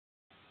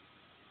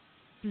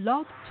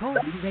Blog Talk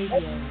Radio.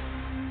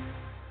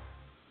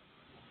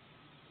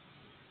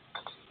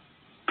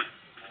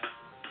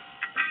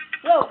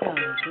 Welcome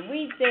to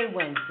Weedsday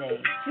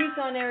Wednesday,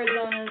 Tucson,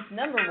 Arizona's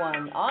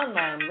 #1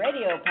 online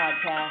radio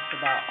podcast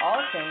about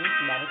all things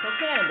medical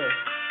cannabis.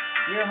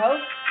 Your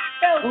host,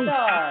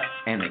 Bellstar.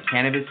 And the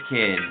Cannabis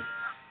Kid.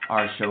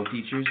 Our show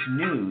features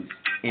news,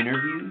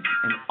 interviews,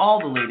 and all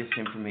the latest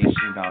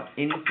information about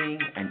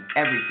anything and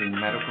everything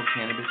medical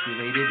cannabis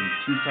related in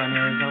Tucson,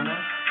 Arizona,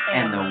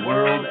 and the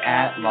world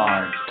at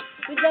large.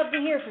 We'd love to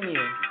hear from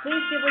you.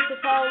 Please give us a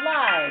call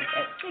live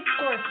at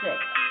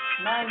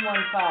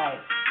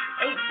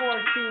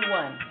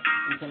 646-915-8421.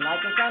 You can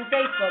like us on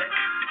Facebook,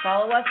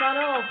 follow us on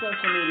all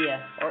social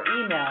media, or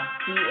email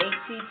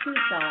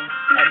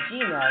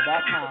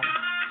thctucson@gmail.com.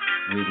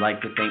 We'd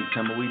like to thank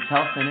Tumbleweeds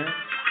Health Center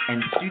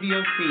and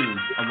Studio C,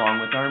 along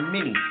with our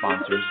many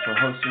sponsors, for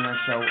hosting our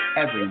show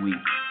every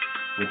week.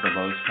 With the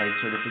lowest price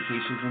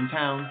certifications in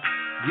town,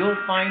 you'll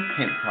find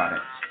hemp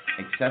products,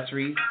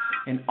 accessories,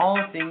 and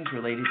all things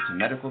related to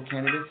medical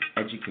cannabis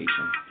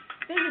education.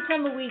 Visit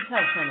Tumbleweeds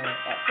Health Center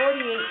at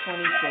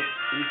 4826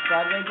 East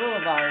Broadway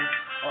Boulevard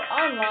or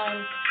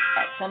online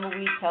at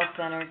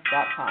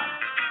tumbleweedshealthcenter.com.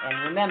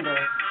 And remember,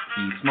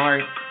 be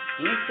smart,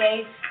 be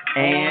safe,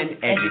 and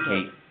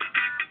educate.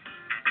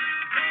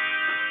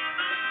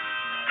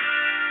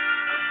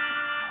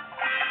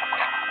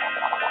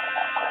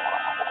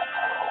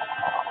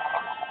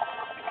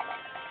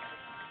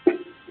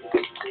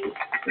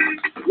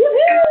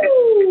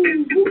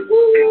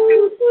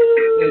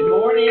 Good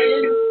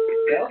morning,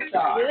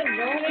 Bellstar. Good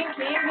morning,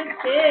 Cannabis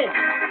Kid.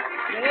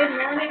 Good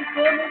morning,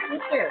 Silver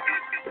Sister.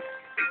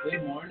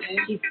 Good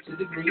morning to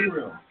the green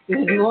room.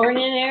 Good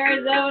morning,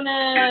 Arizona.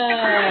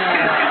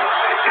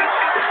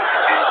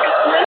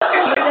 I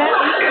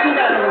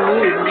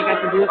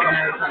got to do it when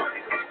I was like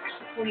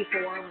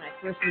 24. When I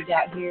first moved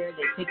out here,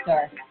 they picked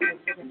our little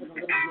gym.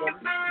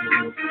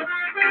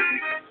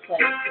 It's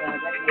like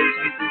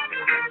recreation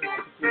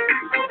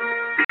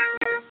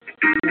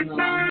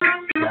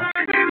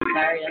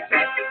Sorry, that's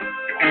right.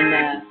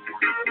 And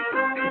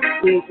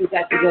we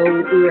got to go.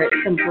 We were at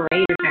some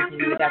parade or something.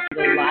 We got to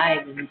go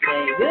live and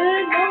say,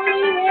 "Good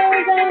morning,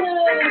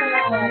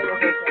 Arizona."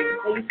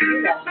 They used to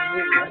do that on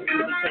the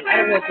movie. I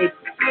don't know if it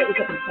was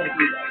up in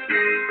Tennessee.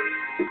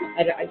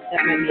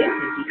 That might be at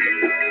Tennessee.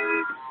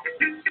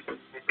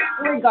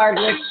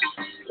 Regardless,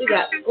 we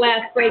got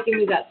glass breaking.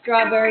 We got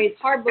strawberries,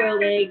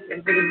 hard-boiled eggs,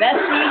 and for the bestie,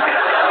 we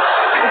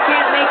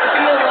can't make the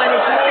real one.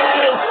 It's me.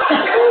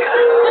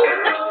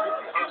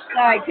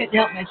 Sorry, I couldn't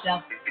help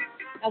myself.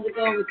 How's it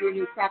going with your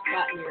new crock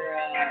pot and your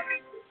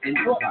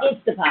Instapot.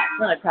 Instapot? It's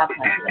not a crock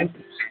pot.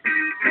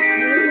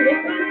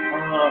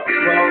 Well, the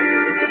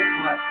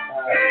Instapot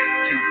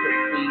can put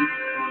things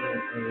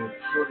in a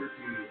shorter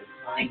period of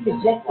time.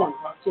 Suggesting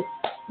just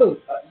boom.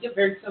 Yeah,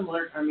 very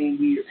similar. I mean,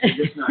 we're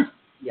just not.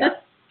 Yeah,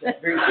 very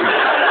similar.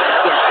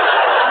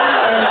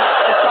 Yeah. And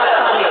the crock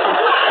pot is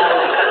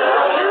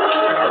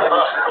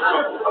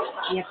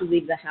you have to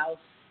leave the house,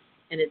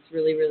 and it's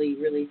really, really,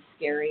 really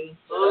scary.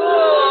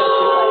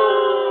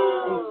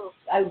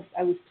 I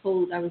was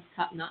told, I was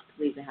taught not to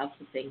leave the house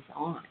with things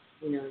on.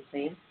 You know what I'm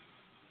saying?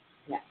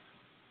 Yeah.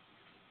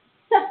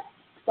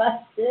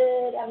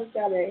 Busted. I'm a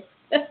strawberry.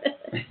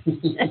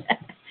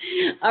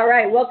 All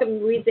right. Welcome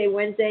to Weedsday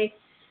Wednesday.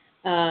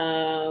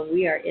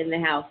 We are in the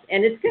house,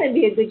 and it's going to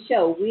be a good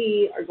show.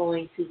 We are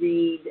going to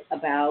read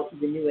about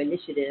the new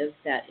initiative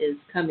that is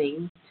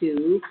coming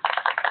to,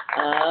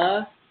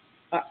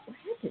 what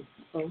happened?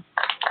 Oh,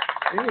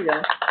 there you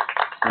go.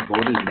 A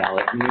voting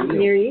ballot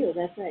near you.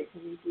 That's right.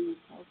 Coming to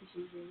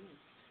politicians near you.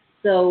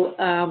 So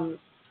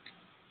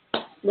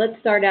let's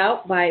start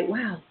out by,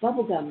 wow,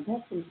 bubblegum.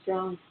 That's some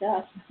strong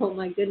stuff. Oh,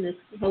 my goodness.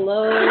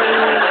 Hello.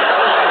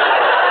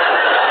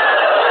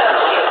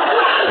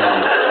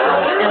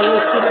 And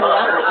we'll keep it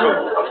up.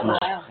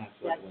 Wow.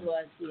 That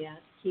was, yeah.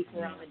 Keith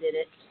Rama did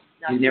it.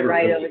 He never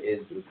right really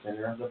is the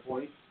center of the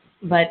point.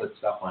 But put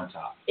stuff on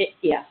top. It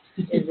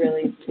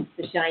really, it's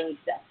the shiny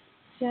stuff.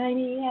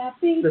 Shiny,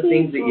 happy the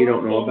things that you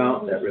don't know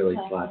about that really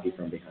slap you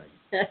from behind.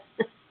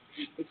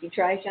 Did you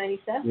try shiny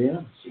stuff?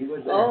 Yeah, she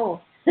was there. Oh,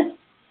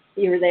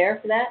 you were there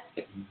for that?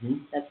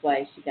 Mm-hmm. That's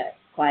why she got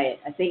quiet.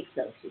 I think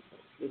so. She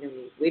said.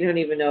 We don't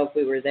even know if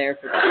we were there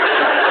for that.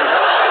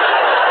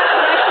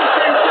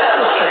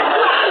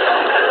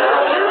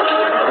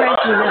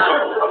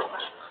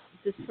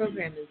 This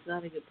program is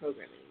not a good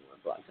program anymore.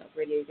 Blog Talk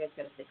Radio, you guys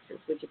got to fix this,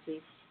 would you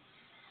please?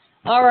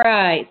 All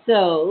right,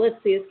 so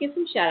let's see. Let's give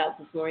some shout-outs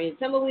this morning.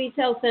 Tumbleweeds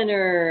Health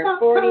Center,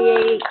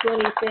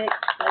 4826.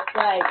 That's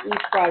right,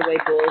 East Broadway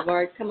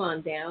Boulevard. Come on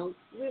down.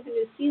 We have a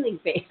new ceiling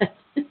fan.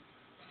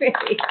 Very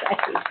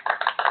exciting.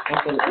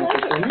 We're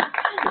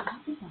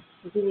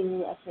getting a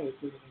little upgrade.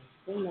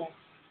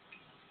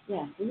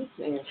 Yeah, we need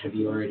some air. Have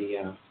you already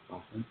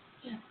often?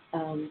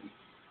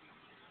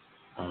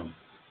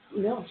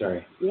 No.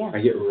 Sorry. Yeah. I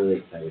get really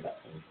excited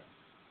about things.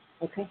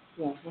 Okay,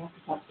 well, we'll have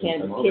to talk to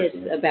Cannabis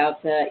Kids about,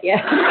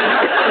 yeah.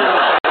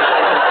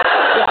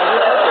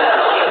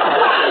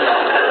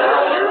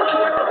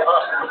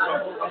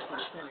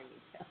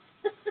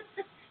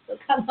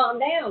 come on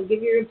down.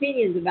 Give your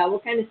opinions about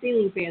what kind of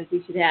ceiling fans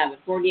we should have at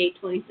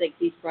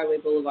 4826 East Broadway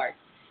Boulevard.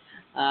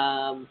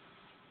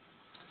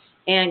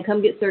 And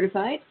come get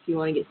certified. If you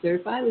want to get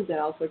certified, we've got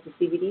all sorts of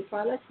CBD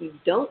products. You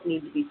don't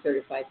need to be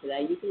certified for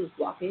that. You can just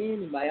walk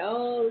in and buy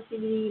all the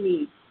CBD you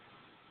need.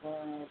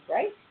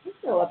 Right? There's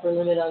no upper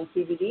limit on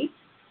CBD.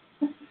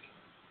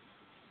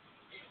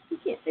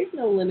 There's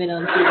no limit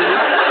on CBD.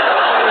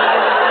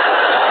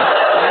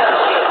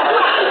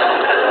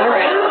 All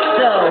right.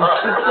 So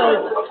you go to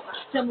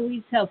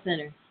Tumbleweeds Health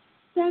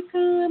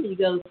Center.com. You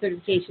go to the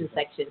certification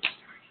section.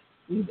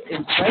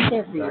 It's right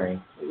there for you.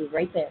 Sorry. It was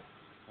right there.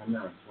 I'm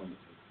not pointing.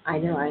 I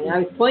know. I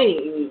was pointing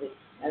at you even.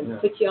 I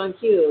put you on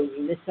cue.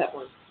 You missed that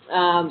one.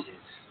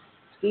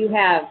 You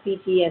have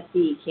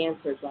PTSD,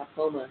 cancer,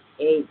 glaucoma,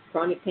 AIDS,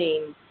 chronic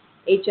pain,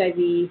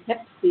 HIV,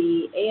 Hep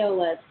C,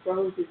 ALS,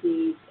 Crohn's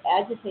disease,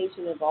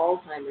 agitation of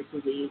Alzheimer's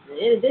disease. And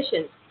in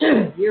addition,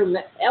 you're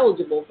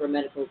eligible for a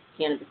medical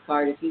cannabis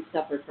card if you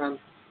suffer from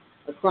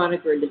a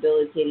chronic or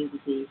debilitating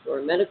disease or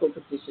a medical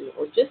condition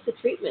or just a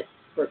treatment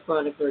for a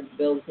chronic or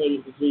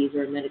debilitating disease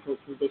or a medical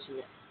condition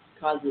that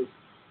causes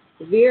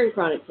severe and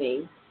chronic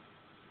pain,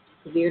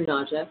 severe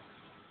nausea,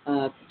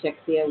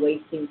 cachexia,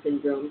 wasting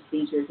syndrome,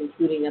 seizures,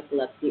 including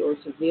epilepsy, or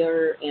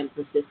severe and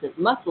persistent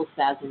muscle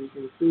spasms,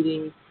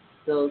 including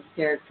those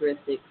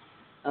characteristics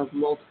of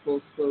multiple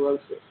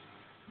sclerosis.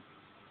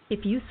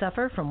 If you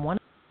suffer from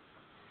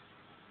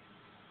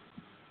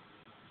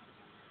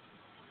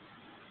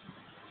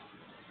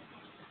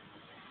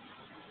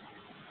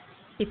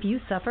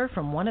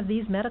one of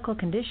these medical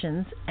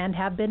conditions and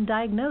have been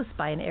diagnosed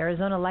by an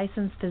Arizona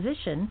licensed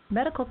physician,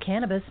 medical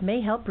cannabis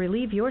may help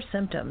relieve your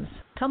symptoms.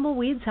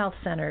 Tumbleweeds Health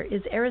Center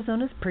is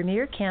Arizona's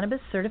premier cannabis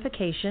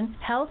certification,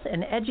 health,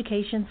 and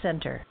education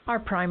center. Our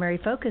primary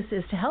focus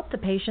is to help the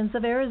patients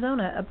of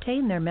Arizona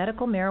obtain their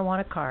medical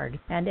marijuana card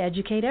and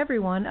educate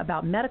everyone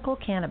about medical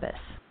cannabis.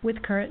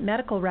 With current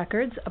medical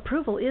records,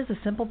 approval is a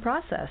simple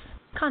process.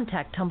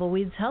 Contact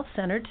Tumbleweeds Health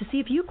Center to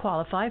see if you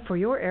qualify for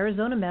your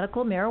Arizona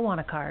medical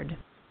marijuana card.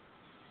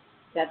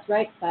 That's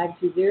right,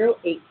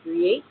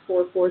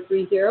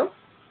 520-838-4430.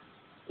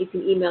 You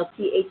can email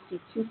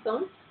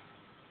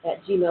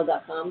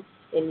thctucson@gmail.com,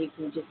 and you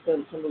can just go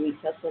to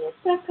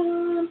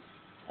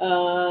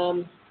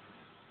tumbleweedshealthcenter.com.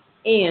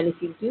 And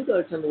if you do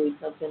go to Tumbleweeds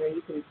Health Center,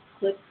 you can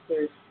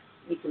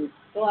you can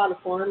fill out a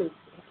form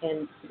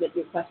and submit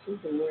your questions,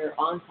 and we're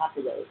on top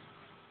of those.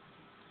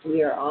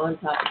 We are on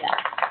top of that.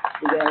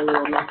 We get a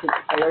little message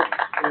alert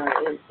in our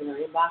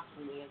inbox,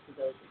 and we answer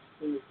those as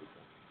soon as we can.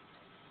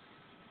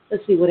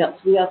 Let's see what else.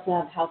 We also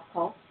have house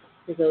calls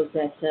for those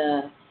that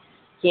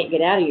can't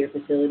get out of your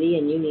facility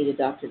and you need a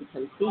doctor to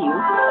come see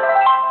you.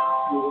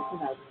 We will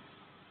provide them.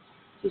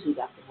 It's usually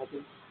Dr.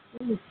 Hudgens.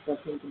 We love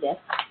him to death.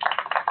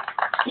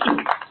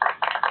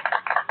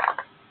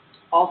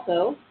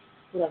 Also,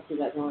 what else we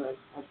got going on?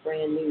 Our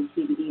brand new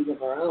CBDs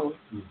of our own.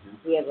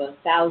 Mm-hmm. We have a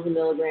 1,000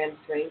 milligram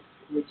strength,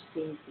 which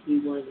seems to be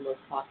one of the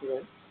most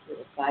popular. We have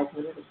a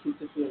 500, a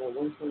 250, and a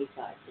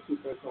 125. So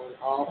people are going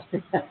all.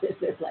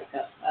 They're like,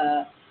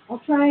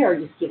 I'll try or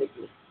just give it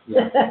to me.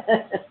 Yeah.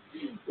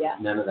 Yeah.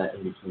 None of that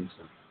in between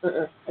stuff.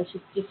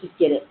 Just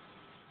get it.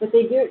 But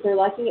they do. They're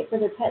liking it for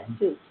their pets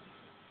too.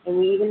 And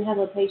we even have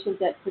a patient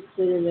that puts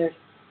it in their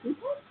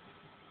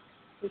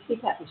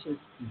CPAP machine.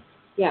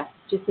 Yeah,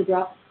 just a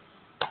drop,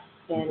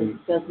 and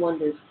it does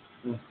wonders.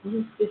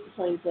 Mm-hmm. Just a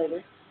plain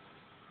flavor.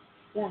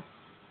 Yeah.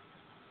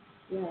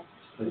 Yeah.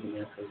 Like a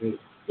natural vape.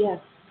 Yeah,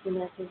 it's a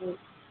natural vape.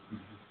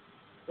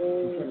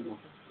 Incredible.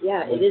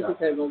 Yeah, it is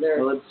incredible. There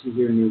are let's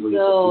hear new ways.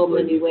 so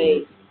many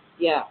ways.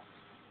 Yeah.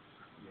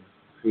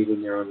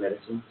 Creating their own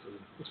medicine. So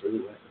that's really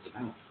what it's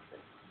about.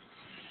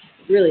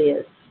 It really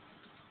is.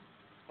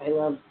 I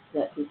love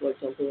that people are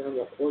jumping on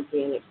the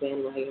organic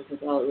bandwagon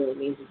because all it really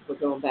means is we're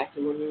going back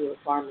to when we were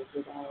farmers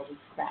without all this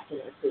crap in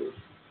our food.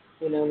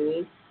 You know what I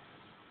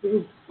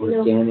mean?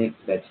 Organic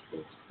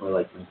vegetables, or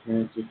like my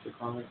parents used to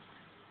call it,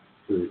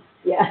 food.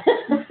 Yeah.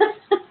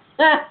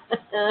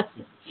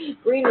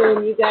 Green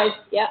room, you guys.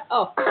 Yeah.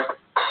 Oh.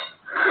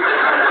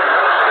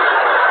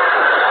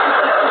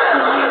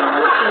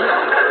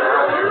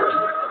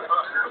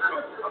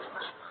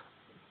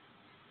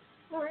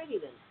 Alrighty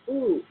then.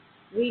 Ooh,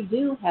 we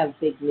do have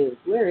big news.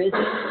 Where is it?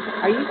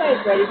 Are you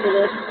guys ready for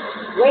this?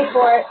 Wait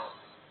for it.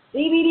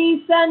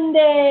 CBD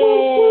Sunday.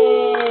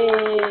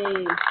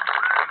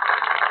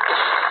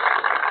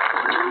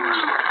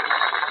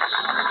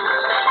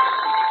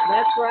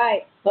 That's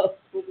right.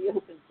 We'll be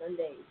open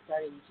Sunday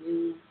starting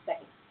June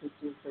 2nd. It's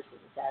June 1st is a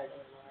Saturday,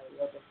 and we're already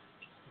open.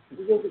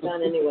 We'll be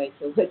done anyway,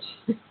 so which...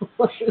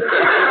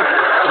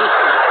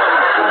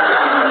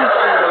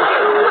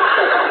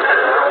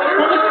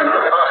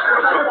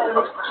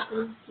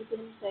 Keep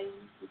them sane,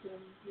 keep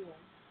them,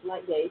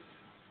 light days.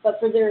 But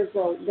there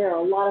are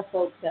a lot of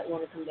folks that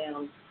want to come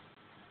down,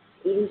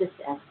 even just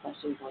to ask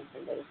questions on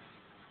Sundays,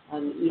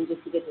 even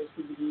just to get their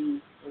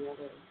CBD and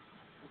other,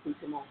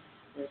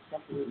 their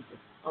supplements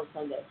on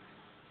Sunday.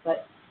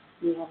 But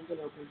we haven't been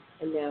open,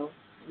 and now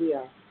we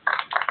are.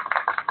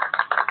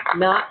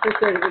 Not for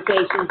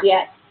certifications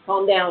yet.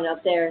 Calm down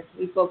out there.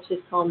 You folks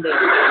just calm down.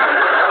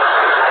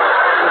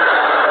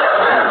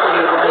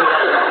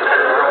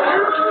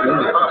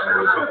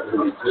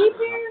 Keep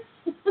here.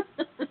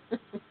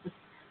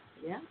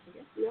 Yeah, I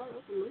guess we are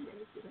open Monday.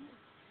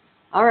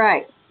 All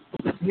right,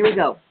 here we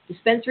go.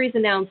 Dispensaries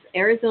announce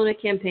Arizona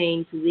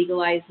campaign to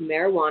legalize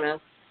marijuana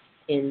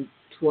in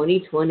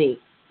 2020.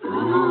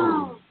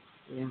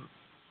 Yeah,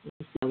 let's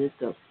see how this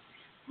goes.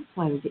 That's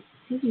why we get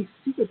these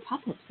stupid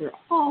pop-ups. They're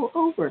all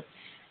over.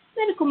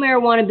 Medical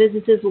marijuana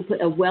businesses will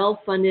put a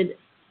well-funded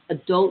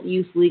adult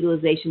use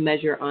legalization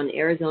measure on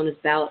Arizona's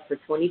ballot for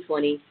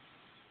 2020.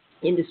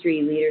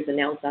 Industry leaders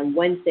announced on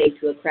Wednesday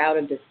to a crowd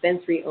of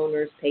dispensary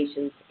owners,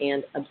 patients,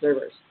 and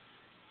observers.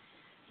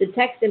 The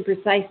text and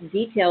precise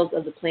details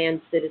of the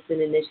planned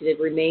citizen initiative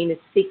remain a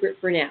secret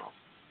for now.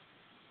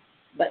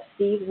 But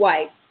Steve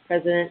White,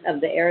 president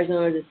of the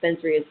Arizona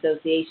Dispensary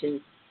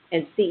Association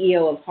and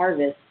CEO of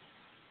Harvest,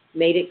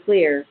 made it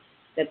clear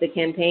that the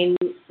campaign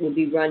would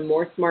be run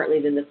more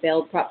smartly than the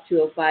failed Prop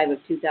 205 of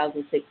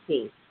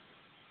 2016.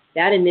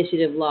 That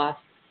initiative lost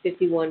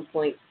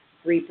 51.3%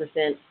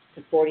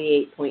 to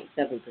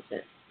 48.7%.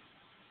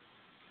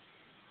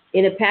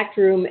 In a packed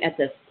room at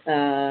the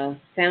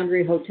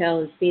Foundry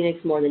Hotel in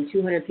Phoenix, more than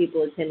 200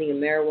 people attending a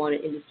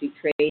Marijuana Industry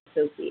Trade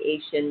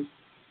Association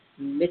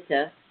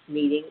MITA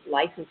meeting,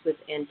 licensed with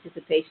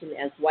anticipation,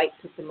 as White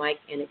took the mic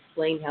and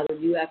explained how the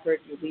new effort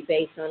will be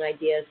based on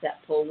ideas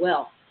that pull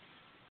well.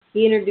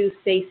 He introduced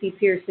Stacey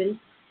Pearson,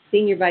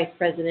 Senior Vice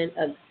President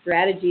of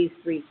Strategies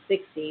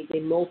 360,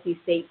 the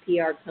multi-state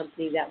PR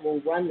company that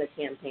will run the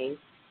campaign.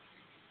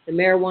 The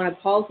Marijuana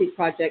Policy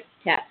Project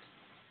tapped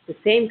the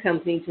same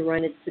company to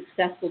run its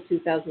successful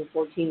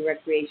 2014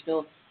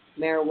 recreational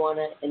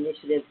marijuana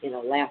initiative in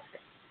Alaska.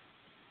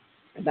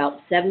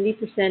 About 70%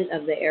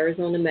 of the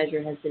Arizona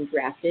measure has been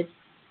drafted,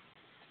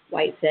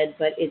 White said,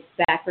 but its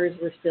backers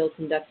were still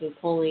conducting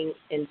polling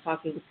and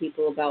talking to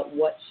people about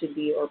what should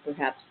be or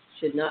perhaps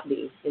should not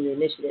be in the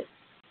initiative.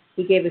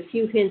 He gave a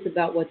few hints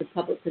about what the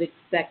public could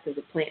expect of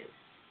the plan.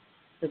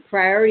 The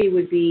priority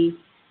would be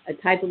a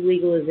type of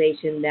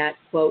legalization that,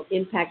 quote,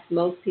 impacts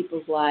most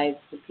people's lives,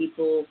 the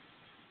people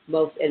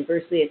most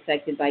adversely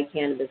affected by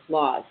cannabis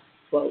laws,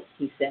 quote,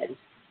 he said.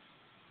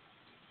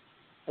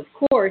 Of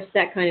course,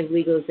 that kind of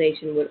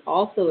legalization would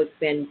also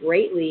expand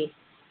greatly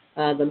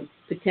the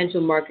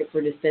potential market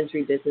for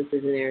dispensary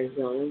businesses in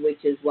Arizona,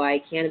 which is why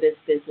cannabis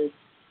business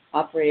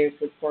operators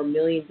would pour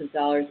millions of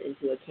dollars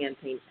into a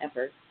campaign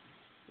effort.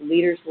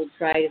 Leaders will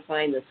try to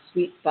find the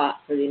sweet spot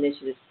for the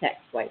initiative's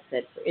text, White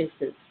said. For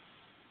instance,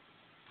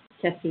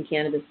 testing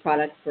cannabis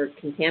products for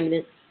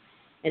contaminants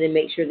and to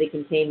make sure they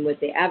contain what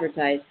they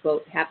advertise,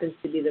 quote, happens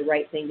to be the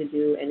right thing to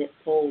do and it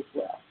polls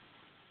well,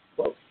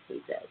 quote, he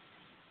says.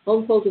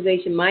 Home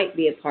cultivation might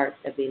be a part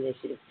of the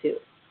initiative too.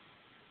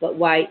 But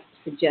White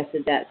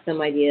suggested that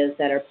some ideas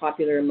that are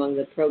popular among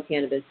the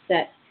pro-cannabis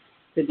set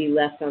could be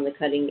left on the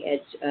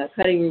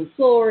cutting room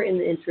floor in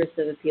the interest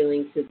of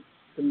appealing to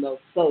the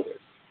most voters.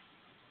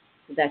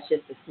 So that's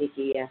just a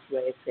sneaky-ass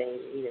way of saying,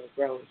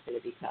 growing's going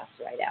to be tossed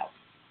right out.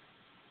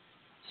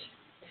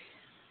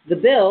 The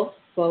bill,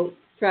 quote,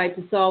 tried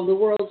to solve the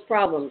world's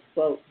problems,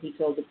 quote, he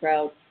told the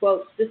crowd,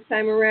 quote, this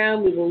time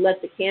around we will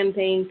let the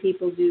campaign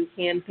people do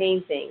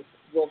campaign things.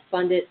 We'll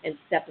fund it and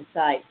step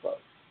aside, quote.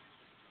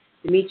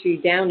 Dimitri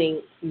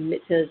Downing,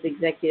 MITA's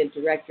executive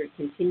director,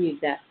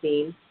 continued that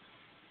theme,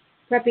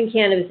 prepping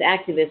cannabis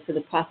activists for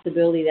the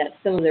possibility that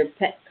some of their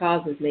pet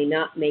causes may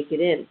not make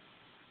it in.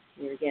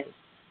 Here again,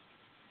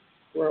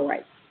 we're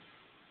right.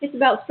 It's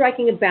about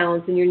striking a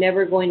balance, and you're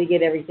never going to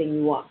get everything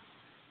you want,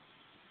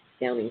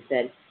 Downing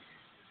said.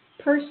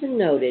 Pearson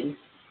noted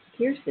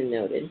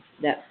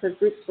that her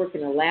group's work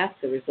in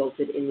Alaska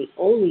resulted in the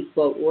only,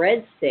 quote,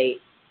 red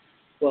state,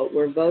 quote,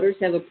 where voters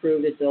have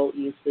approved adult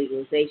use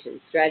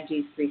legalization.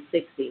 Strategies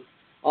 360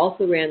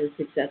 also ran the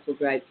successful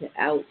drive to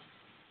oust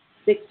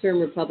six-term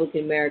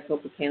Republican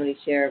Maricopa County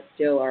Sheriff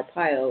Joe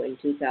Arpaio in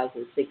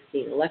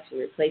 2016 election,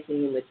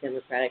 replacing him with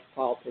Democratic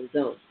Paul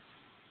Penzone.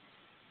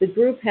 The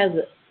group has,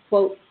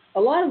 quote, a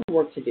lot of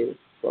work to do,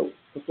 quote,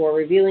 before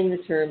revealing the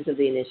terms of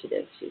the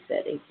initiative, she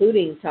said,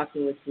 including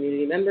talking with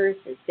community members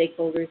and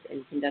stakeholders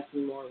and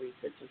conducting more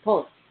research and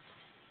polling.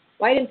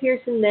 White and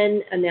Pearson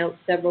then announced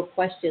answered several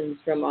questions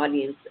from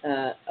audience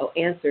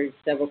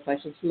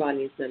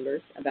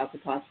members about the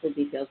possible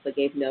details, but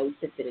gave no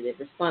definitive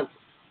responses.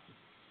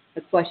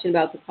 A question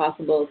about the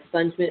possible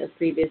expungement of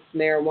previous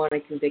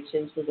marijuana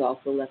convictions was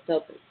also left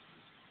open.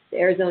 The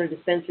Arizona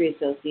Dispensary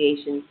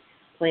Association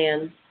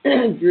plan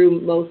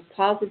drew most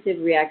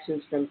positive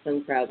reactions from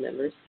some crowd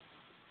members.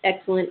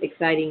 Excellent,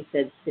 exciting,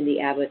 said Cindy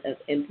Abbott of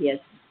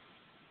MPS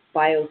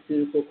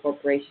Bioceutical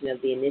Corporation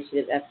of the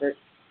initiative effort.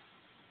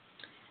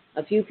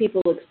 A few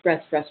people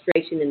expressed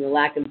frustration in the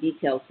lack of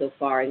detail so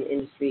far in the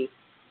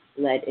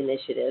industry-led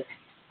initiative.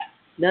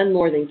 None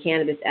more than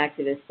cannabis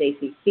activist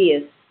Stacey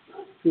Fias,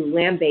 who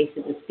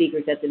lambasted the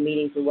speakers at the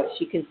meeting for what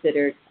she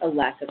considered a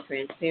lack of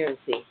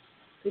transparency.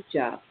 Good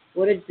job.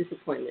 What a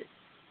disappointment,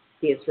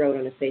 Fias wrote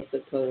on a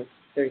Facebook post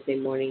Thursday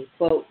morning.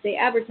 Quote, they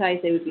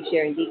advertised they would be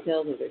sharing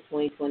details of their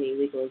 2020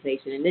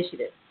 legalization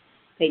initiative.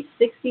 paid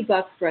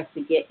 $60 for us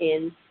to get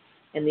in,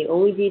 and the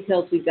only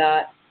details we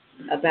got,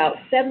 about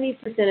 70%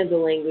 of the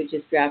language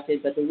is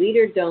drafted, but the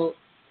leader don't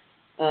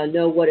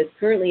know what is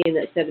currently in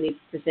that 70%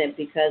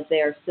 because they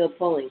are still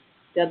polling.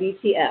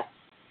 WTF.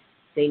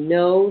 They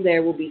know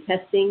there will be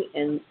testing,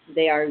 and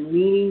they are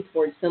leaning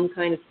towards some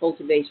kind of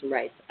cultivation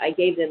rights. I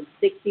gave them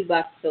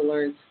 $60 to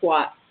learn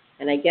squat,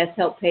 and I guess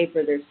help pay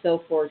for their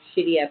so-forth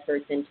shitty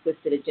efforts and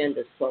twisted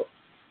agendas, quote.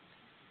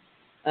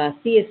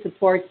 CIA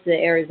supports the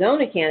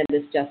Arizona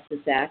Cannabis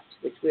Justice Act,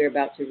 which we're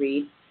about to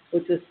read,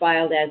 which was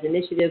filed as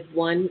Initiative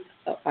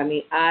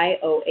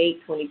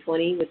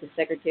I-08-2020 with the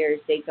Secretary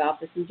of State's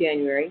office in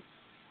January.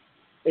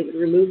 It would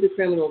remove the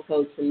criminal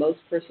code for most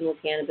personal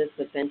cannabis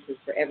offenses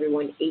for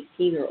everyone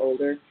 18 or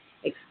older,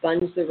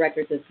 expunge the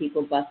records of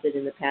people busted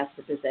in the past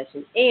for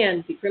possession,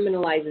 and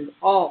decriminalizes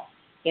all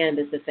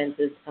cannabis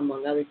offenses,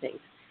 among other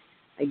things.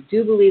 I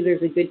do believe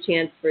there's a good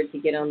chance for it to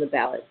get on the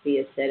ballot,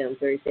 Thea said on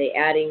Thursday,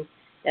 adding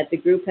that the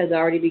group has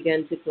already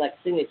begun to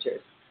collect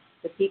signatures.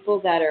 The people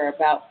that are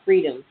about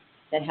freedom,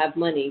 that have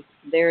money,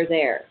 they're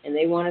there, and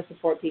they want to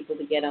support people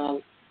to get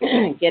out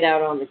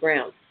on the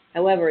ground.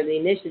 However, the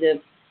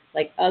initiative,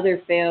 like other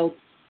failed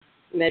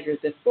measures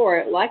before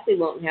it, likely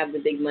won't have the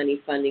big money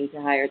funding to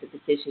hire the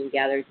petition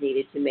gatherers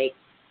needed to make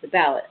the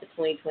ballot. The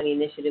 2020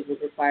 initiative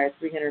would require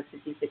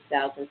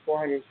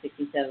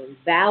 356,467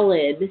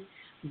 valid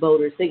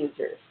voter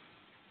signatures.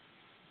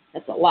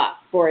 That's a lot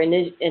for an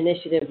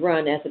initiative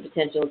run as a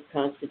potential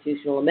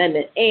constitutional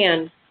amendment,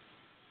 and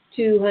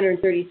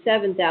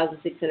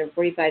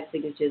 237,645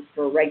 signatures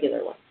for a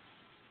regular one.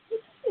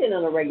 Let's get in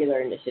on a regular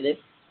initiative.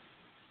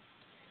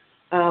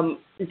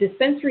 The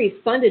dispensaries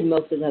funded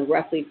most of the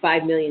roughly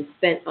 $5 million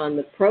spent on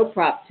the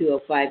pro-Prop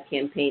 205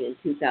 campaign in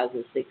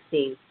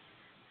 2016.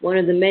 One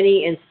of the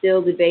many and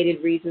still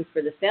debated reasons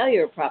for the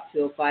failure of Prop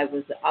 205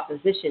 was the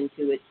opposition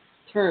to its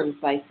terms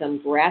by some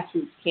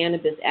grassroots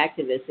cannabis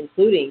activists,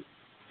 including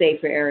Save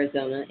for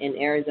Arizona and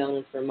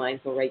Arizona's for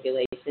Mindful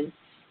Regulation.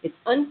 It's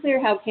unclear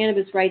how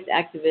cannabis rights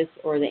activists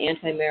or the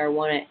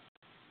anti-marijuana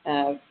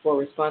for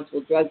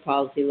responsible drug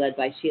policy led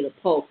by Sheila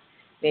Polk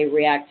may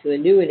react to a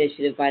new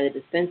initiative by the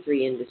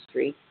dispensary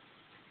industry.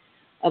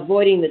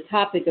 Avoiding the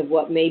topic of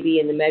what may be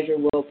in the measure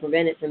will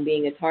prevent it from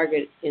being a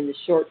target in the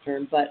short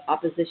term, but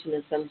opposition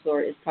of some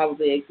sort is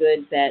probably a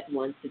good bet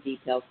once the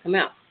details come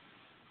out.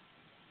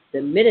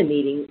 The MITA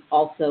meeting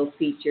also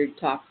featured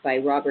talks by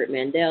Robert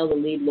Mandel, the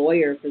lead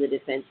lawyer for the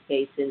defense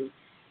case in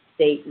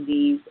State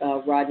v.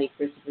 Rodney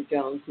Christopher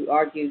Jones, who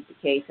argued the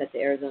case at the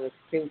Arizona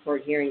Supreme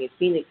Court hearing in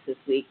Phoenix this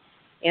week,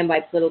 and by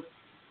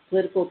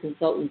political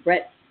consultant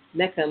Brett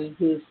Meckham,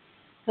 who's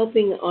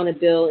helping on a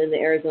bill in the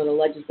Arizona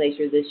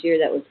legislature this year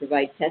that would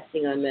provide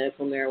testing on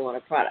medical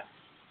marijuana products.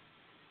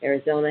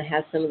 Arizona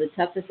has some of the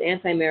toughest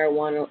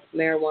anti-marijuana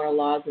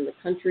laws in the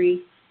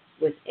country,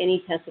 with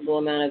any testable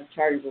amount of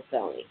chargeable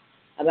felony.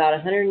 About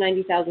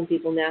 190,000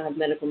 people now have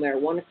medical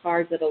marijuana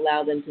cards that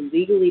allow them to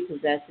legally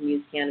possess and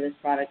use cannabis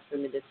products for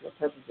medicinal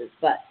purposes.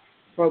 But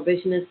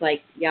prohibitionists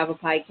like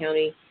Yavapai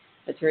County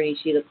Attorney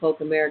Sheila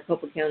Polk and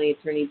Maricopa County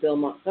Attorney Bill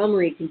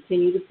Montgomery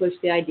continue to push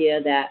the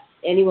idea that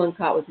anyone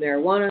caught with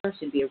marijuana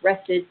should be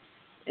arrested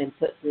and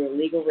put through a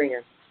legal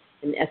ringer.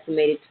 An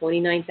estimated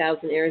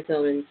 29,000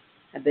 Arizonans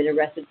have been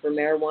arrested for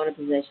marijuana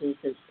possession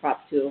since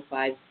Prop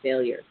 205's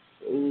failure.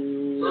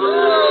 Ooh.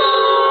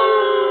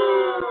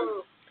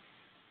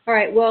 All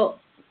right,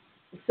 well,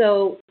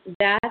 so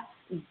that's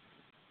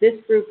this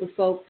group of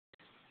folks.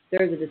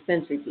 They're the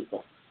dispensary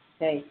people,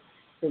 okay?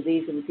 So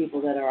these are the people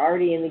that are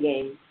already in the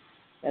game,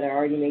 that are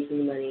already making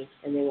the money,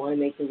 and they want to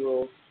make the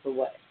rules for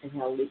what and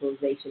how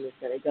legalization is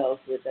going to go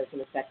so it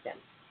doesn't affect them.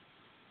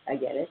 I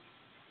get it.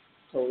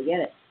 Totally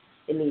get it.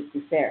 It needs to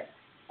be fair.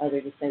 Other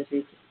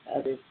dispensaries,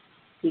 other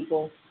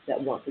people that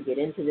want to get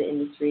into the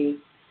industry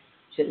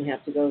shouldn't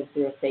have to go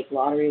through a fake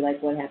lottery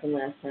like what happened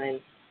last time,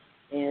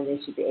 and they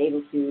should be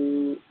able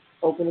to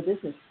open a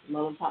business,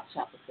 mom and pop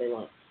shop if they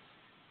want.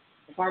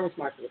 A farmer's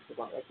market if they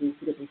want. Like we used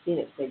to get in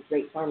Phoenix, they had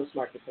great farmer's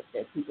markets up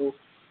there. People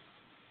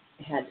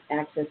had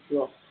access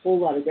to a whole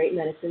lot of great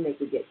medicine. They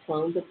could get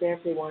clones up there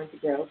if they wanted to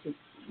grow, because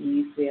you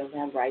used to be able to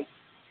have rice.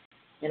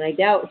 And I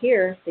doubt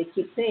here, they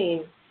keep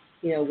saying,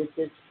 you know, with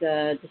this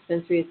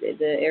dispensary,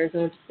 the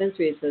Arizona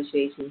Dispensary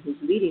Association, who's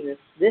leading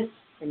this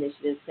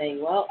initiative, saying,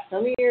 well,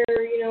 some of your,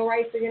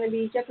 rights are going to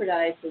be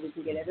jeopardized so we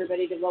can get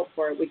everybody to vote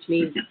for it, which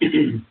means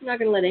you're not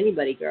going to let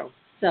anybody grow.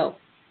 So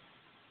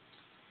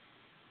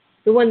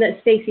the one that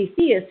Stacey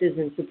Theus is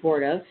in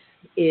support of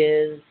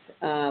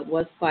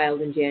was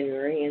filed in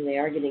January, and they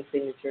are getting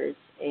signatures.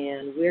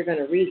 And we're going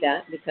to read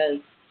that because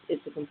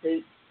it's a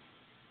complete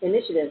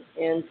initiative.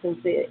 And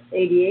since the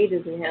ADA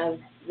doesn't have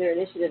their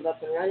initiative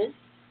up and running,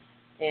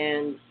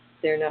 and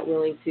they're not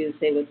willing to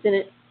say what's in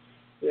it,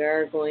 we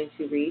are going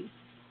to read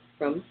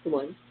from the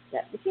one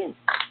that begins.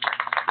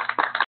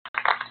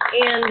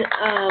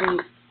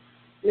 And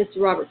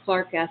Mr. Robert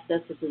Clark asked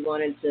us if we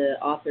wanted the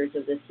authors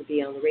of this to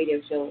be on the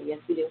radio show, and yes,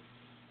 we do.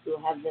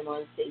 We'll have them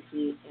on,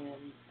 Stacey,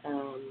 and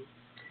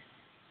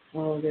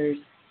there's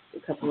a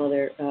couple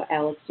other,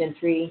 Alex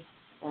Gentry,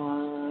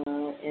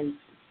 and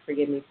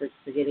forgive me for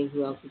forgetting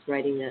who else is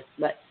writing that,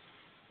 but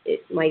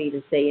it might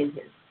even say in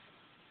here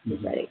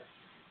who's writing.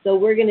 So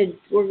we're going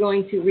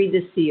to read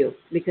this to you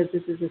because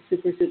this is a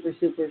super, super,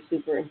 super,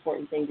 super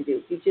important thing to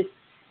do. If you just,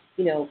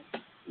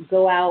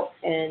 go out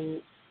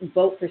and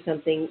vote for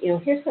something,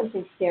 here's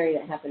something scary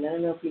that happened. I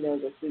don't know if you know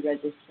this. We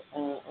read this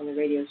on the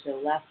radio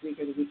show last week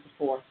or the week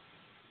before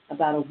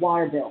about a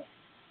water bill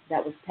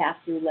that was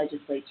passed through the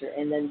legislature,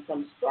 and then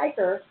some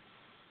striker,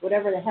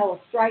 whatever the hell a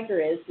striker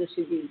is, this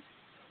should be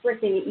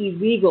freaking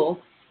illegal,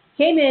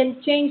 came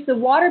in, changed the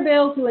water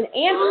bill to an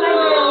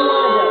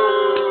anti-marijuana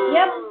bill.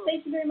 Yep,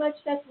 thank you very much.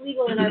 That's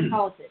legal in our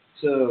politics.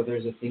 So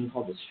there's a thing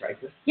called a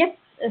striker? Yep,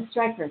 a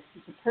striker.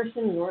 It's a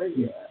person,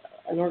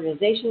 an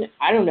organization.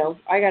 I don't know.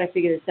 I got to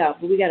figure this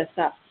out, but we got to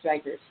stop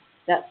strikers.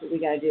 That's what we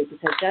got to do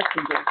because that's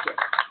the bullshit.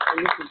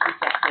 And this is just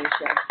that kind of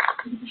stuff.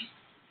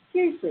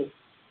 Seriously,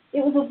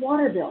 it was a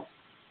water bill.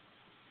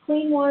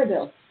 Clean water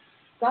bill.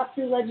 Got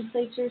through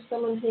legislature,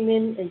 someone came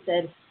in and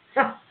said,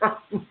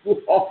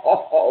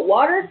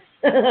 water?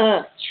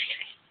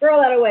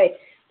 Throw that away.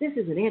 This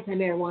is an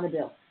anti-marijuana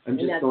bill. I'm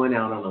just going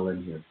out on a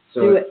limb here.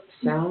 So do it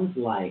sounds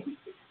like, do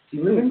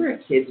you remember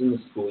kids in the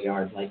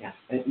schoolyard, like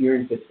you're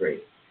in 5th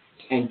grade,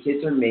 and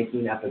kids are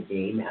making up a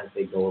game as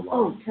they go along?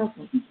 Oh, tell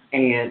me.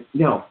 And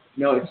no,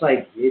 it's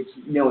like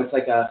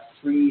a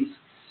freeze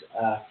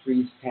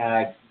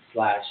tag /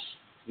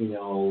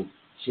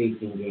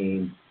 chasing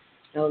game.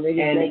 Oh, they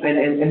just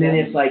and then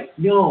it's like,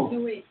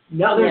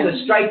 now there's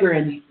a striker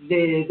and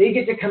they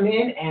get to come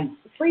in and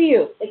free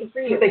you. They can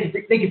free you. They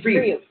can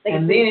free you.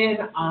 And then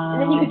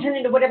you can turn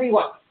into whatever you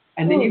want.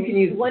 And then you can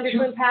use Wonder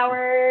Twin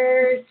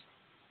powers.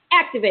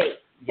 Activate.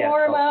 Yes,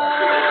 Form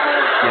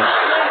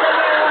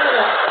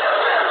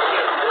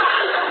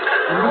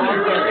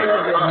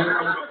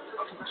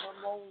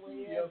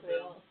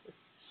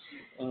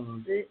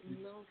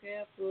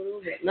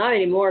Not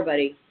anymore,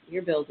 buddy.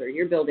 Your bill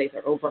days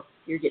are over.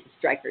 You're getting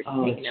strikers.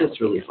 Oh, it's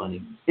just really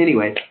funny.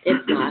 Anyway.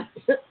 It's not.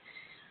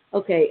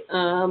 Okay.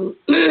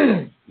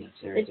 Yes,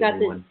 there's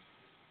everyone.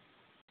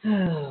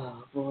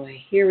 Oh,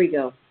 boy. Here we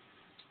go.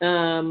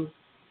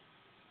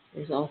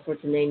 There's all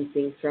sorts of names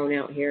being thrown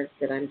out here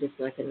that I'm just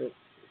not going to.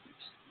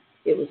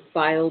 It was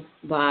filed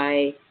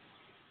by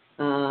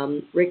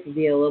Rick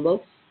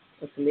Villalobos,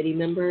 a committee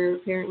member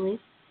apparently,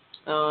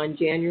 on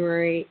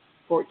January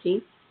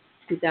 14th,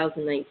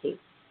 2019.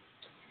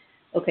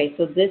 Okay,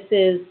 so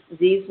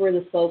these were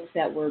the folks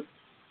that were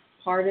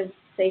part of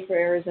Safer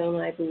Arizona,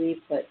 I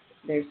believe, but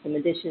there's some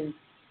additions.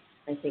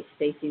 I think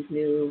Stacy's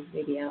new,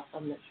 maybe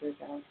I'm not sure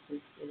if Alex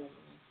is,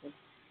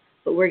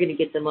 but we're going to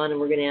get them on and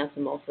we're going to ask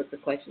them all sorts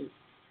of questions.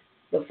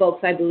 But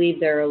folks, I believe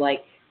there are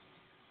like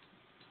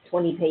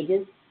 20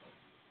 pages,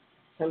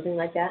 something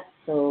like that.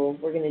 So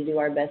we're going to do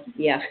our best.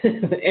 Yeah,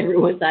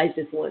 everyone's eyes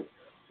just went,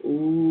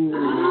 ooh,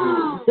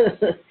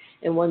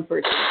 and one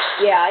person.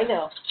 Yeah, I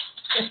know.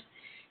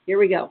 Here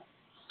we go.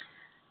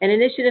 An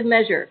initiative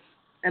measure,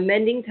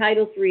 amending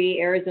Title III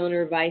Arizona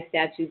Revised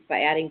Statutes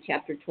by adding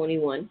Chapter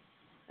 21,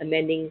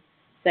 amending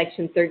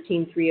Section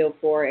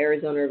 13304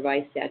 Arizona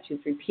Revised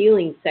Statutes,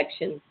 repealing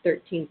Section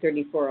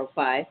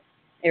 133405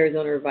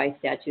 Arizona Revised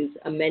Statutes,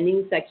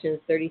 amending Sections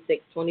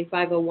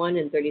 362501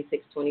 and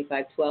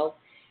 362512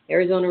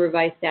 Arizona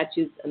Revised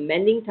Statutes,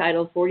 amending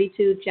Title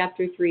 42,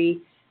 Chapter 3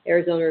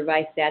 Arizona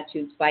Revised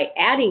Statutes by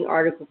adding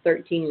Article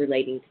 13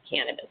 relating to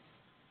cannabis.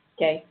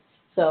 Okay,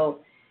 so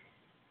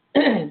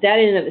that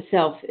in and of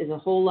itself is a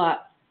whole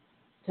lot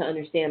to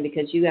understand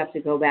because you have to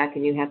go back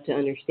and you have to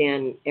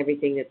understand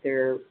everything that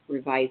they're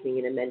revising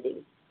and amending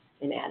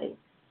and adding.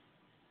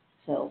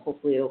 So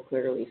hopefully it'll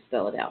clearly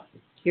spell it out.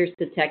 Here's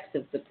the text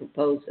of the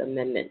proposed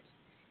amendment.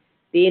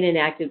 Being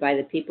enacted by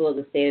the people of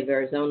the state of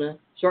Arizona,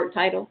 short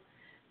title,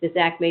 this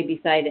act may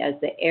be cited as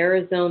the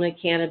Arizona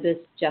Cannabis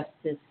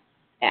Justice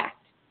Act.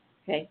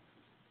 Okay.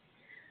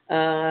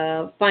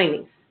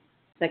 Findings,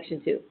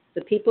 Section 2.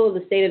 The people of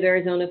the state of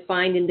Arizona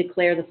find and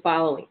declare the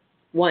following.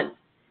 1.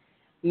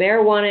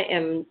 Marijuana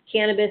and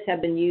cannabis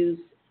have been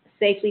used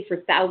safely for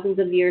thousands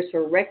of years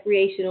for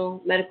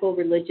recreational, medical,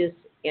 religious,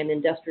 and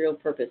industrial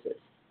purposes.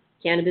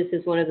 Cannabis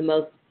is one of the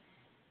most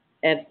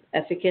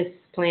efficacious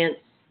plants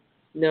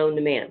known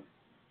to man.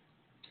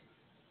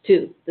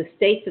 2. The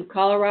states of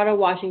Colorado,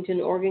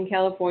 Washington, Oregon,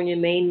 California,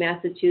 Maine,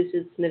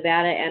 Massachusetts,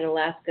 Nevada, and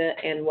Alaska,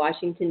 and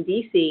Washington,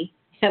 D.C.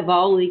 have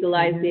all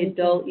legalized the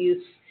adult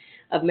use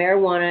of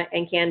marijuana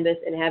and cannabis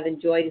and have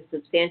enjoyed a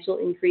substantial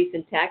increase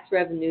in tax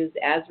revenues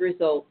as a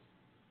result.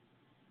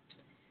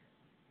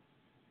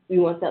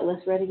 You want that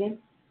list read again?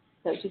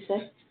 Is that what you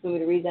said? You want me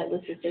to read that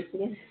list of states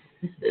again?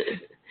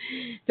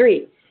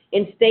 3.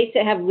 In states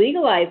that have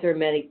legalized or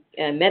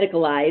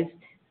medicalized,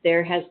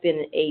 there has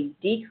been a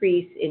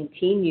decrease in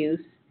teen use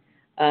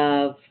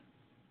of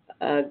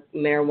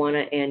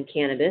marijuana and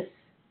cannabis.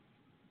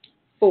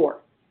 4.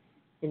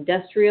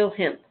 Industrial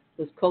hemp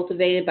was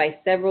cultivated by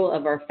several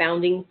of our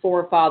founding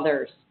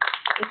forefathers.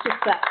 Let's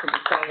just clap for the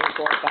founding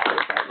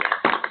forefathers right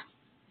now.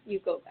 You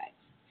go, guys.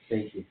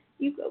 Thank you.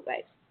 You go,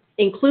 guys.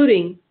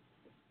 Including,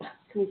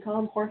 can we call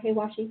him Jorge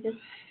Washington?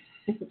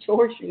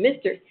 George,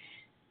 Mr.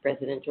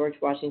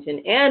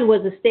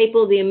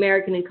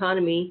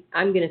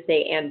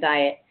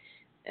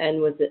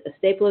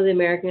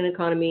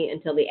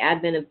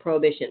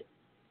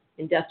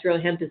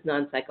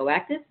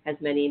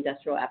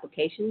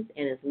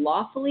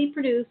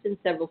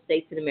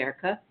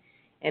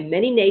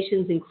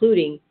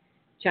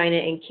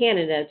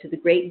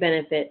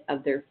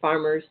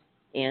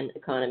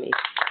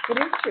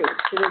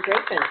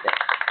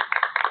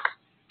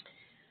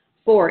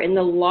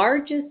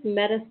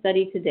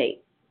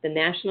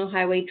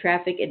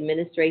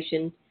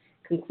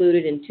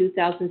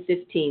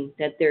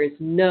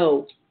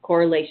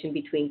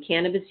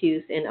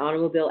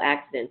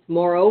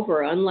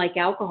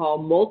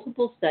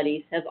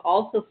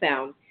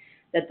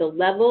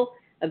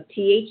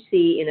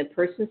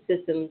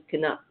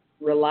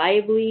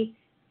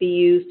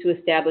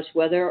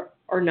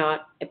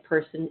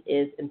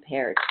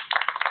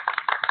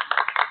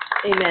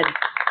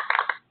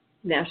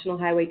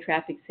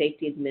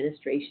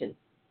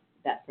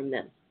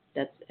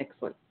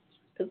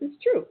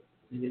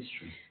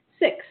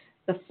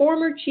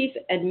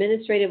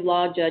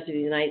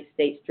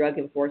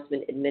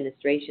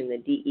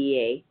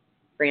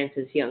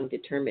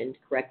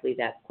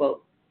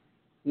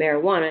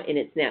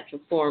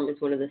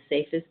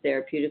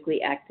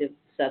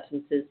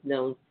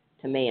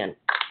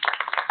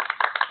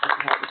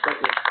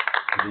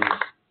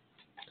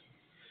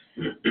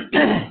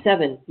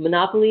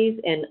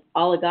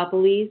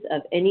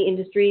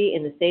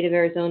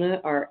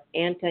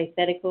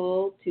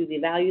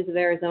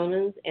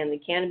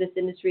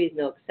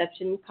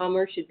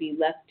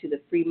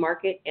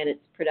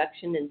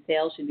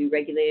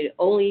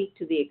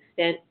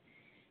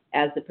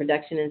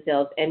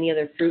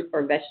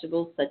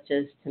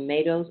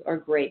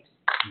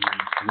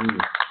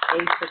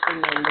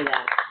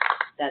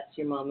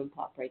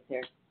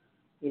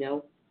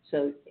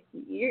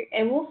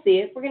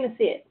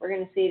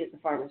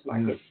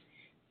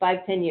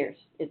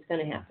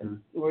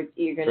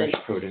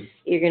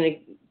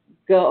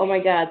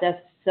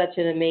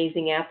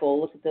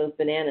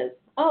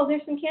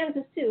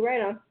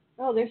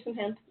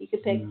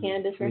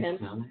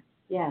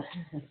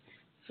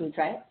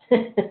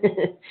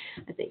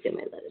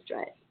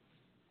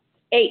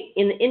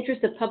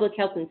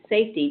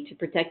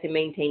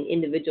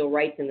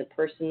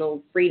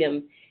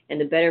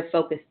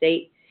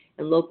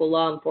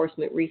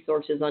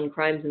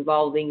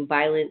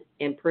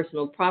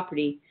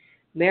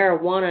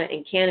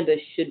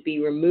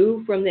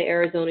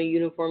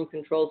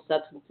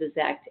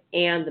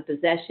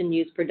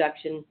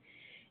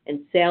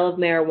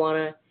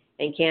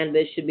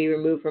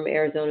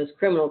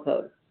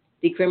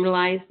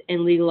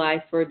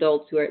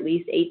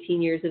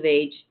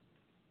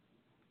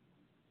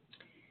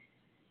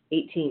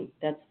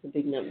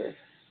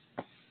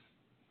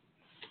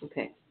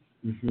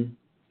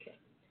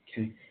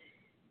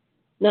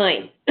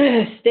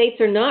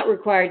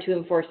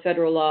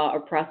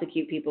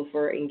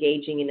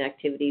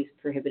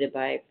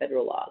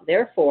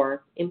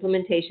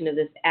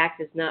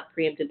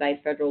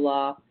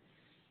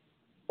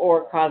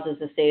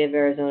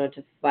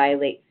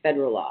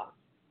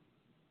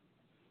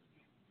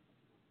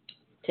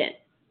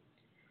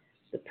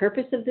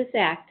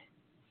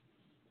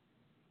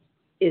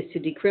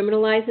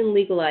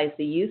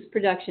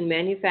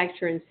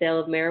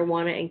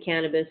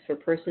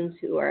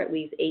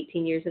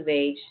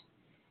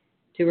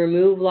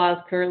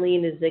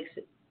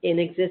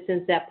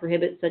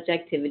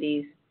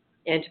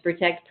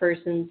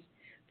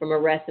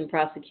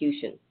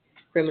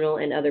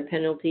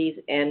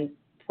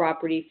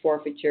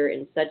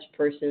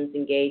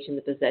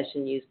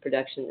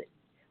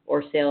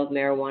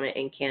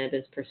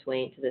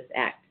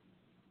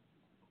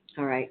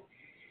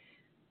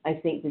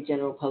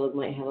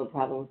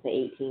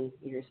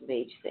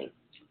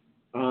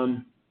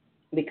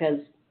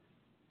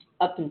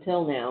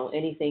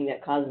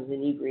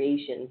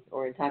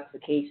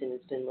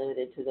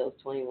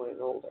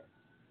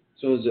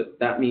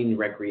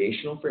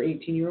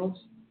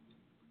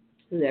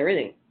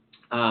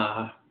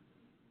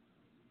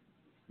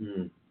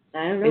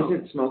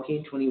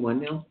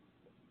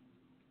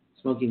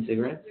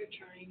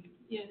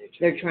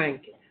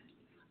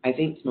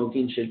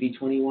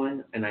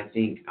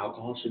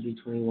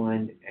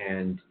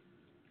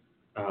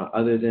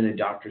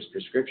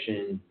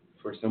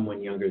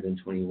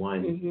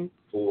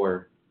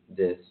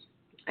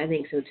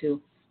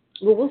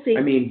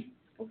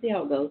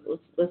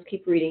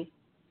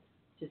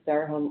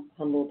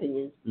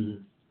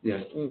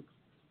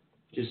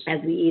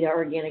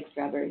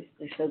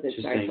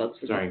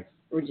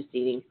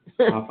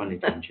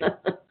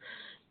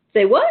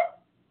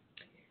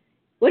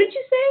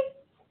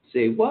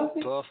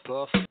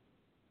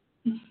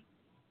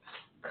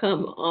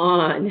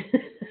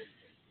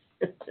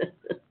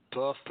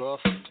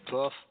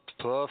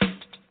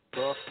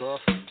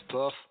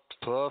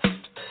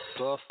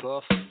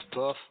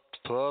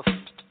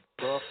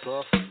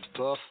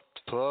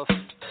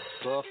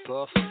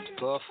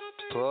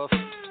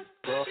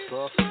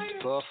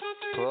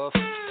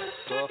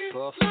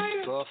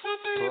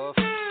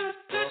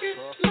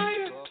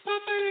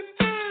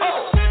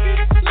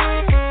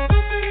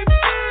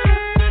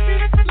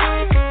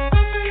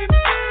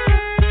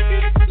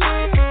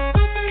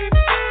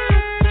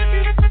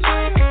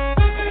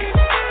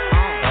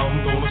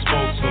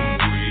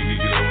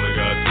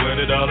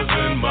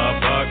 in my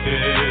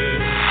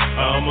pocket.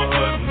 I'm a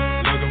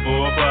hunting, looking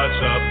for a pot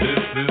shop.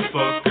 This is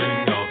fucking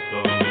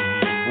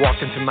awesome. Walk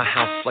into my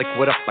house like,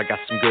 what up? I got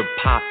some good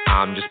pot.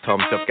 I'm just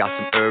pumped up, got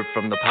some herb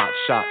from the pot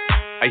shop.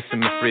 Ice in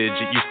my fridge,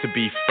 it used to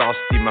be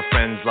frosty. My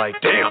friends like,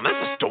 damn, that's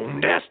a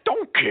stoned ass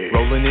donkey.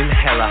 Rolling in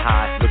hella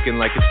high, looking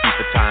like it's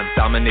FIFA time.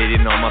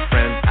 Dominating all my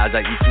friends as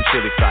I eat some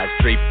chili fries.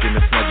 Draped in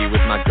a snuggie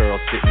with my girl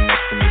sitting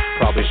next to me.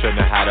 Probably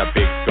shouldn't have had a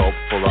big gulp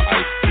full of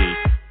iced tea.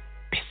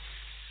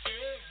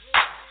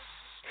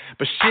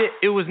 But shit,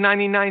 it was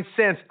 99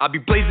 cents. I'll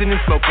be blazing and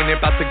smoking it,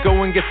 about to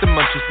go and get some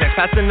munchies next.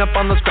 Passing up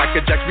on those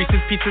Cracker Jacks,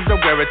 Reese's Pieces are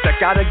where it's at.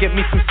 Gotta get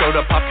me some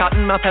soda pop,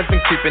 Cottonmouth has been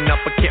creeping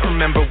up, but can't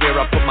remember where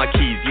I put my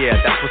keys. Yeah,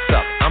 that's what's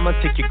up. I'ma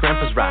take your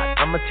grandpa's ride.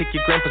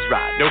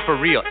 No, for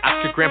real,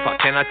 ask your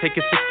grandpa, can I take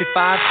a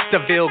 65?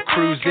 DeVille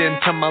cruising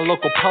to my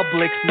local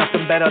Publix.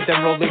 Nothing better than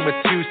rolling with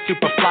two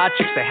super fly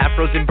chicks. They have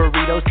frozen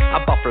burritos,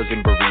 I bought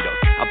frozen burritos.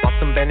 I bought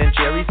some Ben &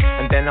 Jerry's,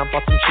 and then I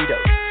bought some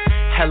Cheetos.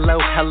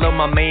 Hello,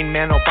 my main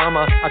man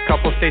Obama. A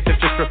couple states have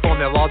just reformed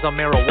their laws on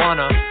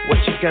marijuana. What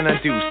you gonna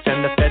do,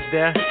 send the feds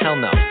there? Hell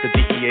no, the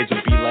DEAs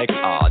would be like,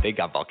 aw, they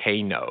got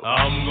volcanoes.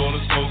 I'm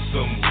gonna smoke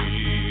some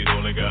weed,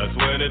 only got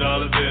 $20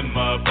 in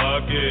my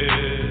pocket.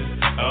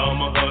 I'm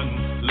a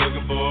hunting,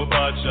 looking for a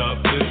pot shop.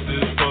 This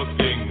is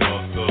fucking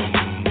awesome.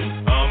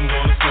 I'm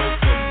gonna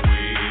smoke some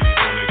weed,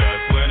 only got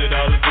 $20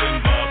 in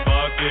my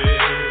pocket.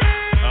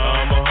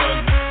 I'm a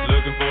hunting,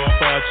 looking for a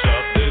pot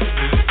shop. This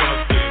is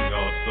fucking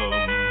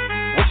awesome.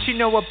 What you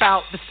know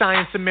about the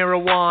science of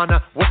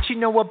marijuana? What you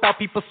know about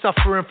people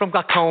suffering from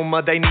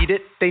glaucoma? They need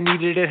it,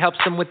 it helps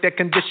them with their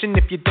condition.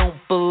 If you don't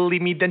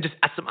believe me, then just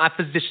ask some eye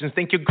physicians.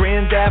 Thank your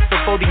granddad for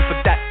voting for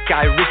that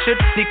guy, Richard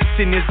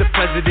Nixon is the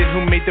president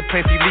who made the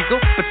plants illegal.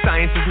 But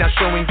science is now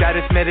showing that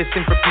it's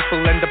medicine for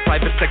people, and the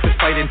private sector's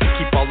fighting to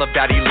keep all of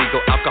that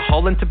illegal.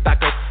 Alcohol and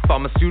tobacco,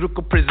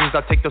 pharmaceutical prisons.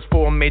 I'll take those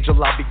 4 major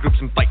lobby groups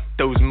and fight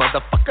those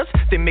motherfuckers.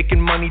 They're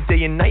making money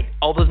day and night,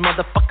 all those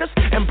motherfuckers,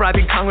 and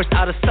bribing Congress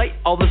out of sight,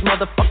 all those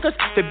motherfuckers.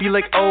 They'd be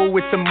like, oh,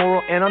 it's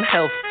immoral and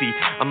unhealthy.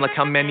 I'm like,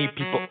 how many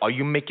people are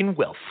you making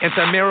wealth?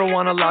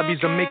 Anti-marijuana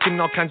lobbies are making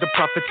all kinds of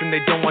profits, and they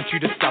don't want you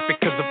to stop it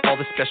because of all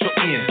the special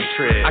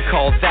interest. I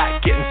call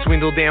that getting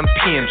swindled and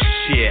pinched.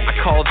 Shit, I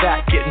call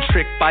that getting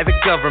tricked by the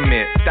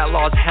government. That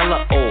law's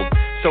hella old,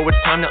 so it's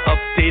time to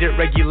update it,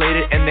 regulate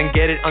it, and then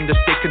get it under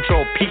state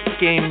control. Peak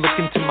game, look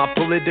into my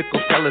political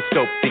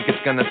telescope. Think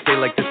it's gonna stay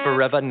like this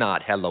forever?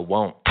 Not hella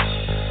won't.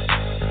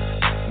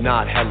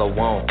 Not hella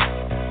won't.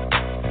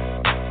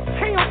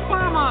 Hey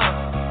Obama,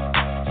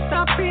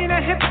 stop being a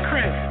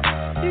hypocrite.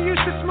 You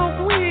used to smoke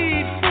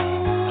weed,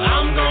 fool.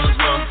 I'm gonna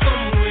smoke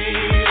some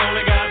weed,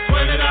 only got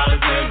 $20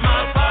 in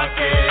my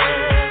pocket.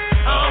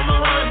 I'm a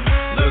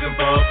hunting, looking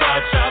for a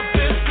pot shop.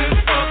 This is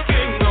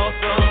fucking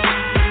awesome.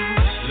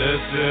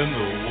 Let's end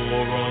the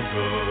war on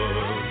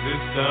drugs.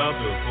 It's time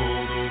to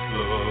pull those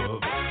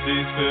plugs.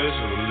 These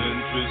special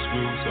interest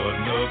groups are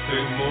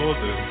nothing more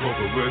than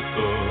corporate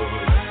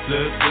thugs.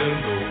 Let's end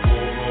the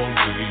war on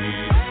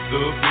weed.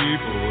 The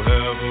people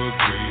have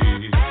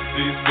agreed.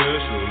 These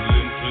special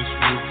interest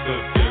groups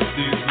have kept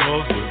these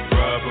laws with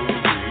bribery.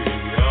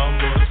 I'm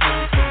gonna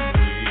smoke some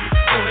weed,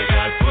 only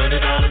got $20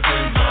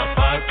 in my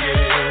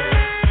pocket.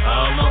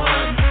 I'm a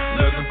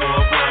hunting, looking for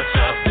a pot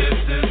shop. This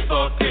is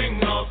fucking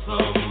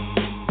awesome.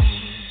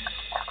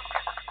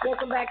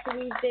 Welcome back to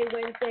Weedsday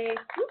Wednesday.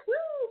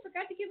 Woohoo!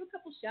 Forgot to give a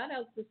couple shout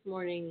outs this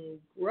morning.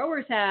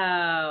 Grower's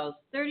House,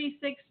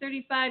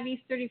 3635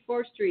 East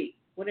 34th Street.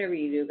 Whatever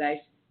you do, guys,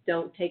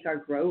 don't take our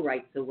grow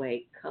rights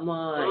away. Come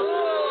on.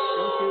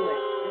 Don't do it.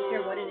 I don't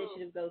care what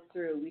initiative goes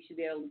through. We should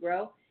be able to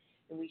grow,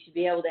 and we should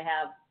be able to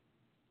have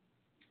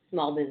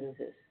small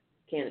businesses,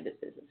 cannabis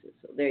businesses.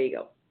 So there you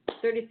go.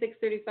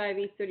 3635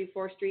 East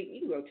 34th Street.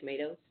 You can grow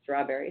tomatoes,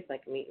 strawberries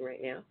like I'm eating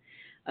right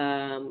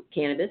now.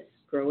 Cannabis,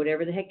 grow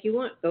whatever the heck you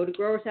want. Go to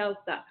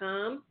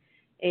growershouse.com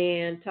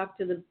and talk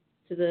to the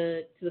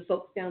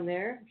folks down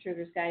there. I'm sure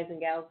there's guys and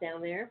gals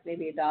down there,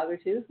 maybe a dog or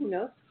two. Who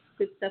knows?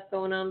 Good stuff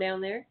going on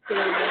down there. Get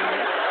on down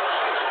there.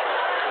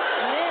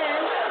 And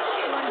then,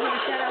 I want to give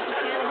a shout out to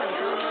Cannabis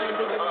Online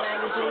Digital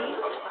Magazine.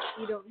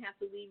 You don't have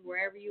to leave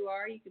wherever you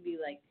are. You could be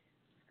like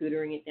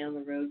scootering it down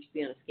the road. You could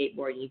be on a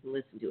skateboard and you can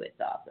listen to it.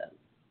 It's awesome.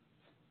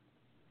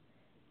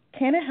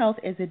 Canna Health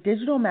is a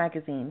digital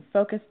magazine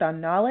focused on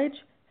knowledge,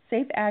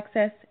 safe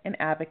access, and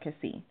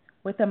advocacy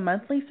with a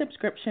monthly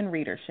subscription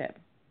readership.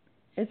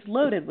 It's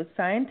loaded with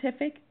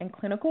scientific and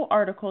clinical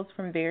articles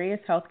from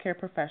various healthcare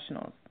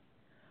professionals,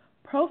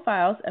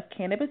 profiles of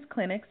cannabis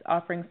clinics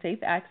offering safe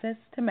access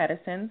to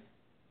medicines,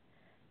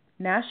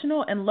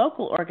 national and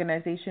local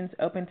organizations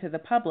open to the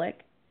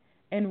public,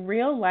 and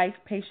real-life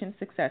patient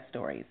success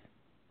stories.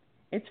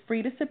 It's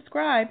free to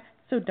subscribe,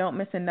 so don't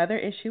miss another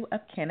issue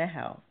of Canna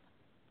Health.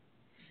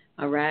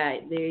 All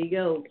right, there you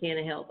go.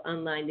 Canna Health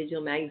Online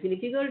Digital Magazine.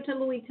 If you go to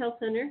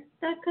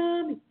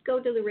tumbleweedhealthcenter.com, go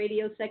to the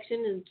radio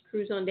section and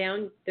cruise on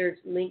down. There's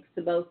links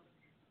to both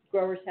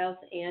Growers Health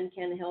and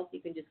Canna Health.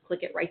 You can just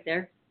click it right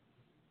there,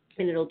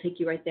 and it'll take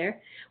you right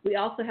there. We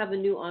also have a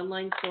new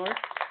online store.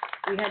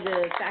 We had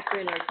to factor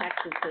in our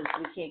taxes because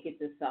we can't get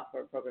this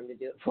software program to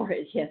do it for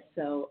us yet.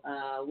 So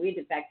we had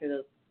to factor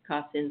those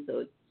costs in.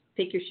 So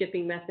pick your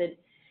shipping method,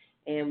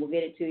 and we'll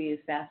get it to you as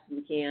fast as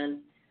we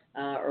can,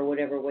 or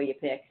whatever way you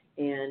pick.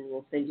 And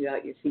we'll send you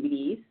out your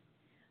CBDs.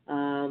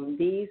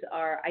 These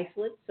are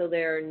isolates, so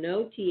there are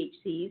no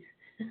THCs.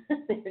 There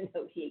are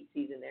no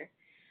THCs in there.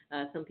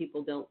 Some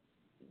people don't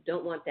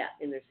want that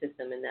in their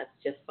system, and that's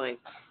just fine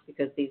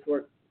because these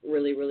work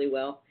really, really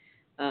well.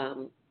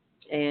 And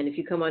if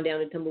you come on down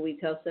to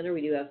Tumbleweeds Health Center,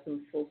 we do have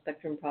some full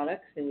spectrum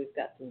products, and we've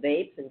got some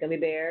vapes and gummy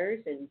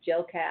bears and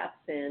gel caps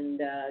and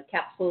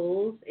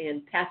capsules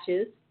and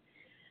patches.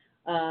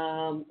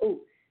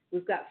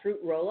 We've got fruit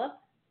roll-up.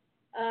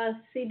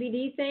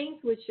 CBD things,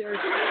 which are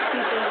people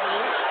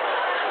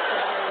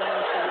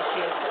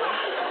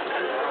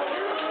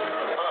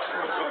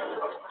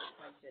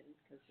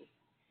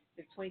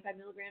there's 25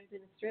 milligrams in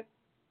a strip,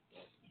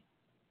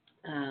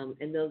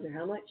 and those are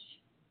how much?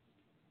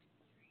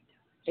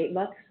 $8,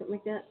 something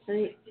like that.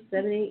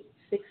 7, 8,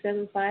 6,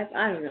 7, 5.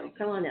 I don't know.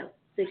 Come on down.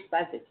 6,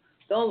 5, 6.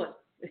 Going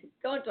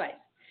twice.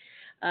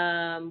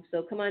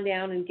 So come on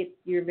down and get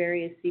your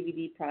various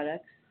CBD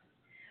products.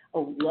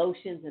 Oh,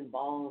 lotions and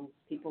balms.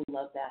 People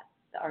love that.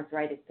 The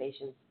arthritis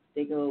patients,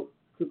 they go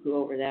cuckoo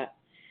over that.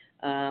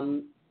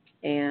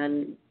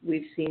 And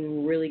we've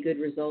seen really good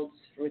results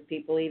with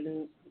people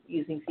even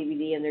using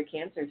CBD in their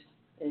cancers.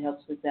 It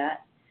helps with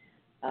that.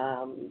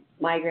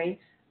 Migraines,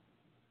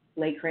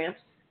 leg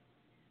cramps,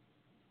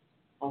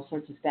 all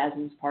sorts of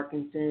spasms,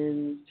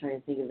 Parkinson's,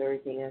 trying to think of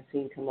everything I've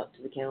seen come up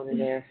to the counter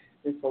there.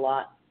 There's a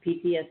lot.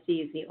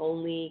 PTSD is the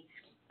only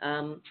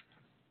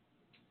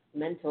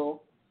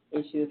mental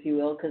issue, if you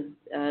will, because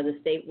the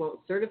state won't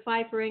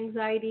certify for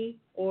anxiety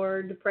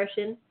or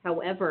depression.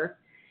 However,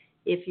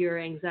 if your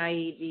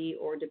anxiety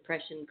or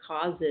depression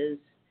causes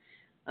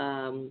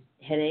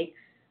headaches,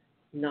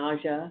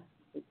 nausea,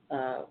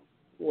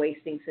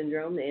 wasting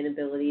syndrome, the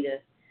inability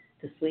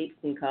to sleep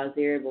can cause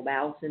irritable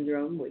bowel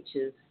syndrome, which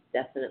is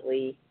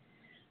definitely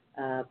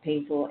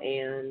painful,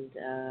 and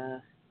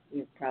you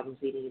have problems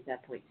eating at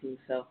that point too.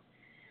 So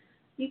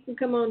you can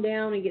come on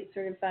down and get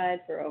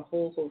certified for a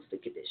whole host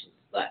of conditions.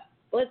 But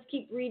let's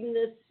keep reading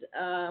this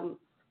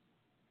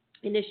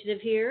initiative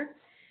here.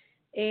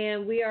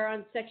 And we are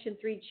on Section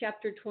 3,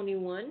 Chapter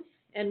 21.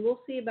 And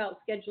we'll see about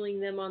scheduling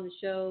them on the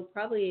show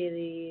probably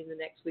in the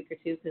next week or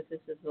two, because this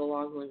is a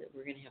long one that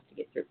we're going to have to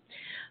get through.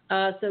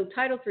 So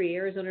Title 3,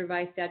 Arizona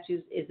Revised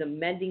Statutes, is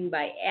amending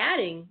by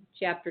adding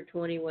Chapter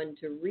 21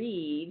 to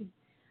read.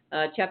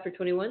 Chapter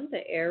 21,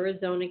 the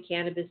Arizona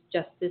Cannabis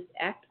Justice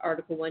Act,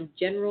 Article 1,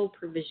 General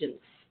Provisions.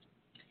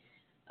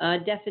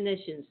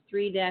 Definitions,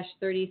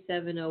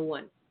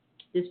 3-3701.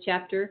 This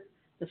chapter,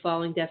 the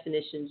following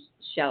definitions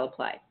shall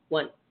apply.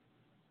 1.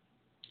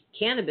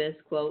 Cannabis,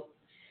 quote,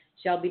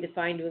 shall be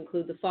defined to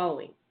include the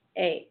following.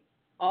 A,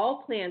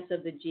 all plants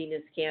of the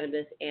genus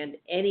cannabis and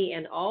any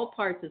and all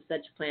parts of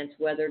such plants,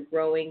 whether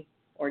growing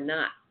or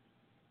not.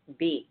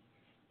 B,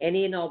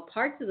 any and all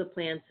parts of the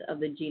plants of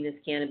the genus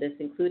cannabis,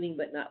 including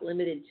but not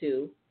limited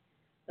to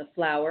the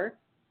flower,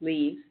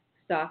 leaves,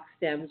 stalks,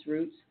 stems,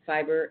 roots,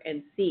 fiber,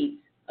 and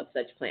seeds of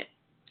such plant.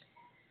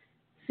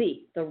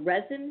 C, the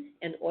resin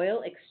and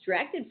oil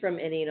extracted from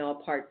any and all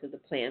parts of the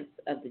plants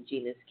of the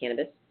genus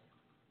cannabis.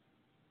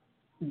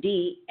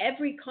 D,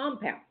 every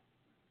compound,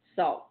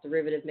 salt,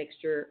 derivative,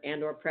 mixture,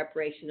 and or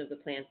preparation of the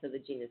plants of the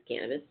genus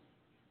cannabis.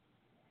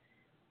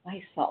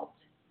 Why salt?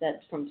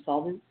 That's from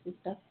solvents and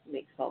stuff?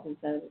 Make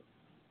solvents out of it?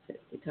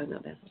 They're talking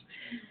about that.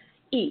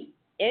 E,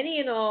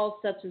 any and all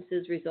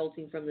substances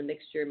resulting from the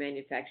mixture,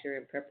 manufacture,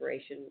 and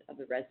preparation of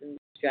the resin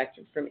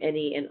extracted from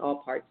any and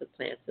all parts of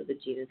plants of the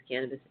genus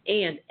cannabis.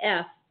 And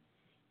F,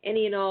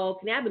 any and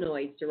all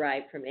cannabinoids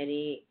derived from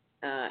any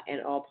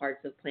and all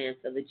parts of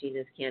plants of the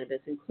genus cannabis,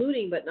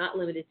 including but not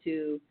limited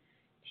to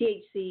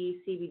THC,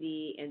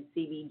 CBD, and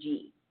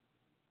CBG.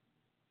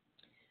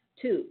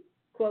 2,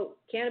 quote,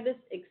 cannabis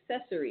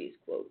accessories,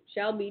 quote,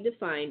 shall be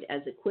defined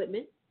as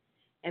equipment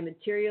and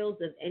materials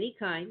of any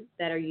kind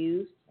that are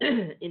used,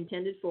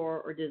 intended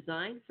for, or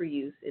designed for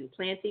use in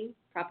planting,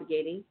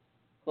 propagating,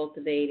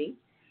 cultivating,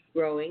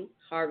 growing,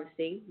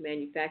 harvesting,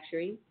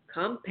 manufacturing,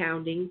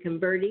 compounding,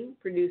 converting,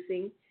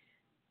 producing,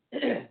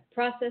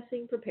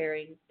 processing,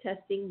 preparing,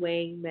 testing,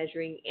 weighing,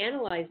 measuring,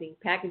 analyzing,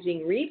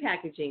 packaging,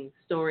 repackaging,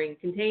 storing,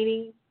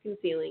 containing,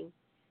 concealing,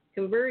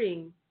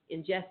 converting,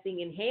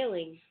 ingesting,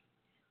 inhaling,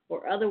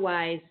 or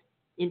otherwise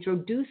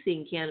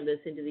introducing cannabis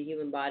into the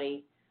human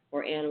body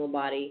or animal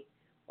body,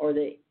 or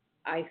the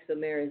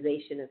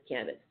isomerization of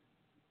cannabis.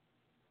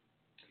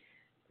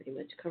 Pretty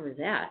much covers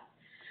that.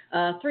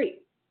 3,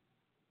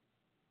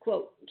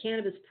 quote,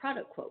 cannabis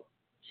product, quote,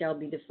 shall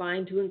be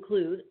defined to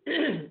include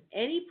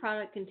any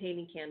product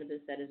containing cannabis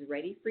that is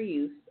ready for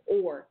use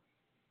or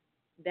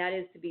that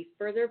is to be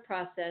further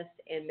processed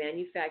and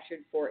manufactured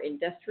for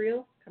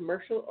industrial,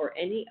 commercial, or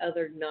any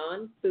other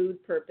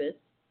non-food purpose.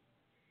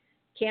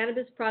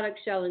 Cannabis products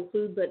shall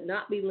include but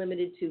not be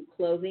limited to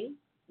clothing,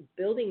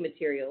 building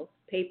materials,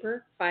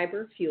 paper,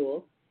 fiber,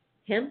 fuel,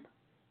 hemp,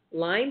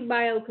 lime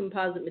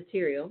biocomposite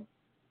material,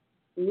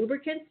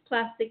 lubricants,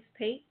 plastics,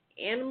 paint,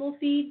 animal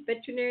feed,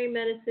 veterinary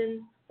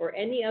medicine, or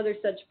any other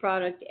such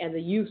product, and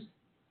the use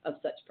of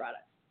such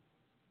products.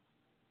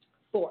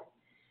 4.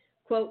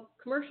 Quote,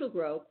 commercial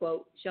grow,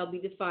 quote, shall be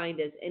defined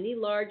as any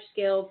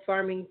large-scale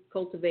farming,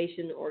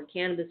 cultivation, or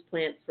cannabis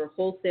plants for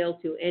wholesale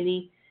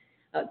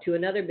to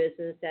another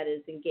business that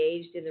is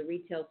engaged in the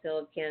retail sale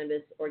of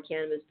cannabis or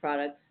cannabis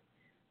products,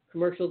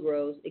 commercial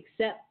grows,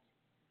 except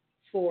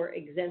for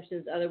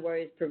exemptions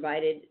otherwise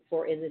provided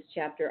for in this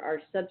chapter,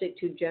 are subject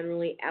to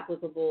generally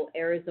applicable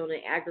Arizona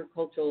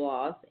agricultural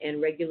laws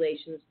and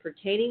regulations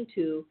pertaining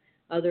to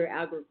other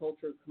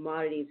agricultural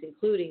commodities,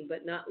 including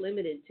but not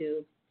limited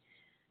to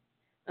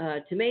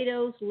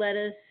tomatoes,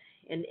 lettuce,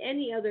 and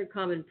any other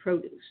common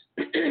produce.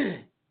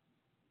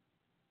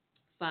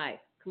 5.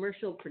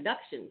 Commercial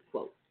production,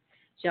 quote,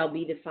 shall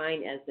be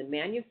defined as the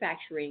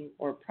manufacturing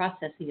or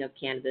processing of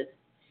cannabis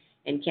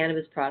and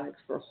cannabis products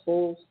for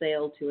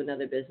wholesale to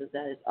another business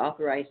that is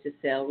authorized to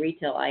sell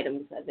retail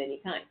items of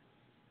any kind.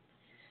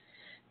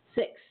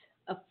 6.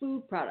 A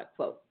food product,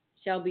 quote,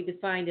 shall be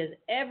defined as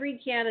every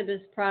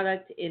cannabis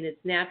product in its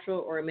natural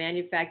or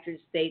manufactured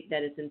state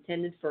that is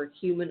intended for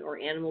human or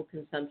animal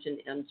consumption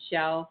and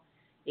shall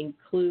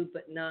include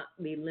but not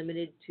be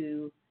limited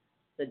to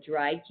the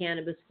dried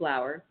cannabis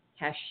flower,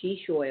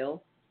 hashish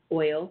oil,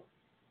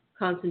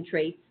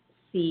 concentrates,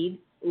 seed,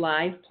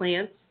 live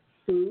plants,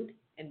 food,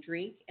 and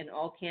drink, and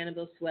all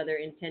cannabis, whether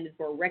intended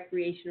for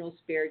recreational,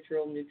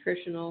 spiritual,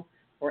 nutritional,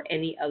 or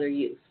any other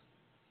use.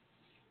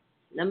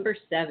 Number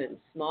 7,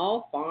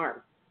 small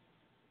farm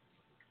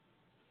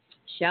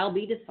shall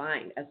be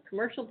defined as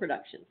commercial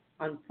production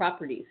on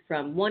properties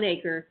from 1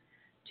 acre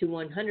to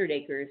 100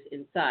 acres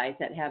in size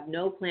that have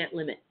no plant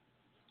limit,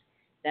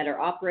 that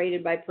are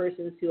operated by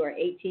persons who are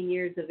 18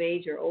 years of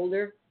age or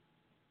older,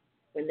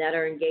 and that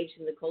are engaged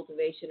in the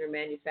cultivation or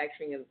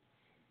manufacturing of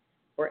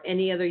or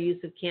any other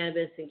use of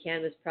cannabis and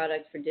cannabis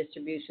products for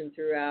distribution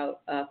through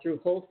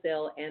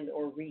wholesale and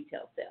or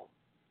retail sale.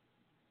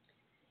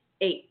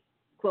 8.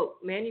 Quote,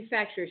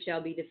 manufacture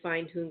shall be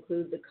defined to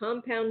include the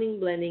compounding,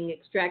 blending,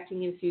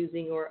 extracting,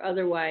 infusing, or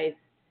otherwise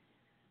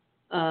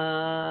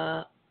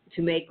to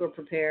make or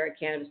prepare a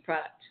cannabis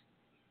product.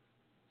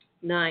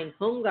 9.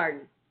 Home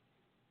garden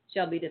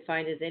shall be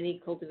defined as any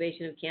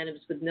cultivation of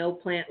cannabis with no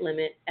plant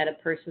limit at a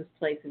person's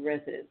place of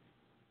residence.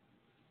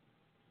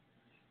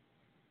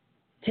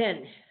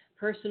 10.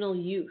 Personal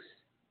use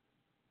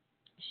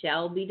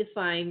shall be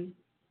defined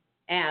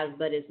as,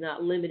 but is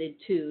not limited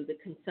to, the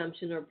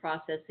consumption or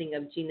processing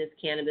of genus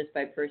cannabis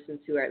by persons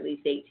who are at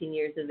least 18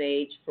 years of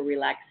age for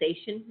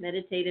relaxation,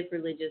 meditative,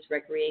 religious,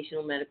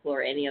 recreational, medical,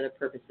 or any other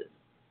purposes.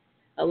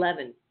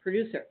 11.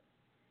 Producer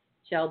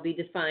shall be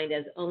defined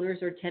as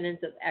owners or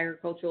tenants of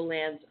agricultural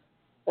lands,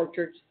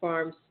 orchards,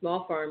 farms,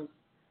 small farms,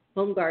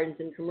 home gardens,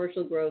 and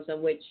commercial grows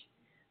on which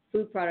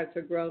food products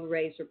are grown,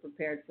 raised, or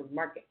prepared for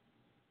market.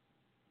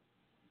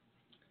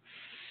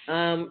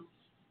 3-3702,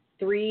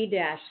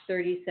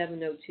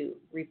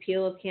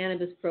 repeal of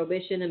cannabis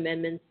prohibition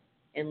amendments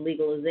and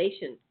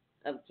legalization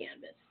of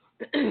cannabis.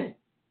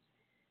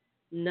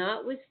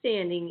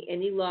 Notwithstanding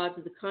any law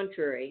to the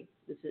contrary,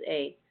 this is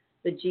A,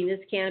 the genus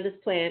cannabis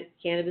plant,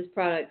 cannabis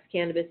products,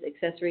 cannabis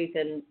accessories,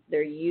 and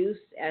their use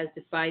as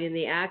defined in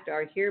the Act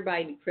are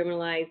hereby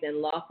decriminalized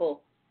and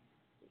lawful.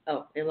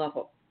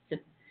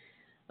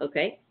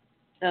 Okay.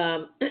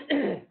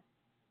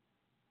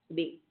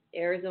 B,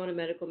 Arizona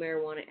Medical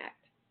Marijuana Act.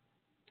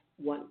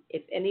 1.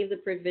 If any of the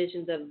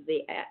provisions of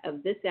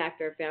this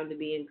Act are found to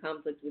be in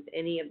conflict with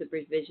any of the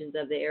provisions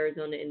of the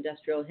Arizona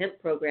Industrial Hemp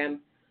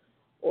Program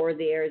or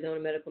the Arizona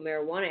Medical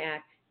Marijuana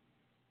Act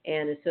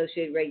and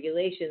associated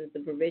regulations, the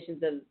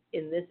provisions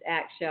in this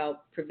Act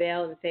shall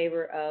prevail in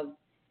favor of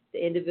the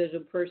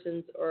individual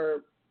persons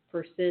or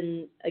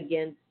person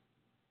against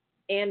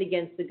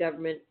the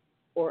government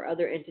or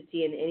other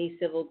entity in any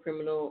civil,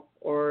 criminal,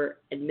 or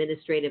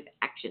administrative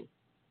action.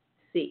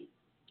 C.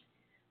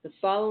 The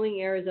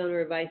following Arizona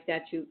revised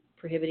statute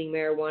prohibiting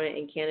marijuana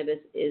and cannabis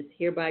is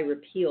hereby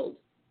repealed.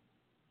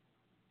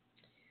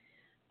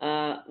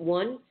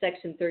 1.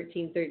 Section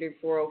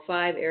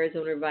 133405,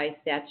 Arizona revised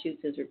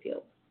statutes is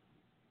repealed.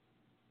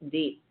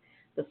 D.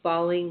 The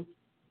following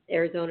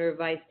Arizona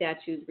revised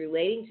statutes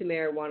relating to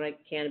marijuana and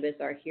cannabis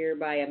are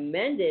hereby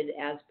amended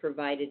as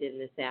provided in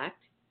this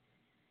Act.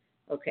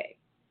 Okay,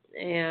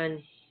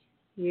 and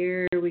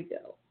here we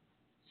go.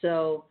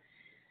 So,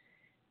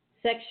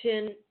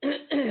 Section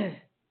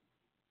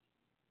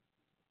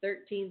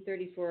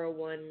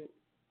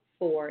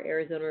 133401-4,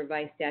 Arizona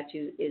revised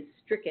statute, is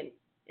stricken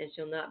and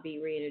shall not be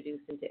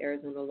reintroduced into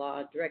Arizona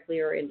law directly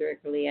or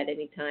indirectly at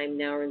any time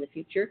now or in the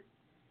future.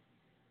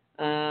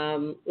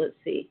 Let's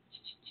see.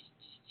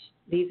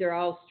 These are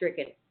all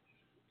stricken,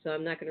 so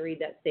I'm not going to read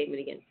that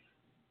statement again.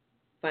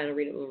 Fine, I'll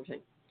read it one more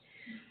time.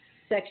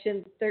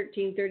 Section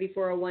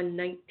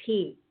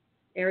 133401.19.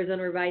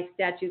 Arizona revised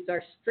statutes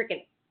are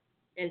stricken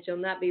and shall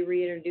not be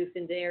reintroduced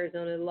into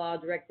Arizona law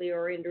directly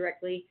or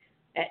indirectly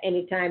at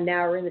any time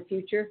now or in the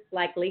future,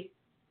 likely.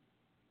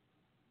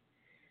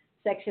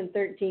 Section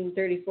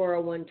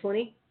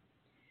 133401.20.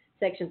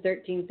 Section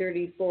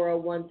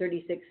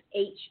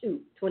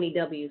 133401.36H,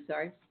 20W,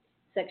 sorry.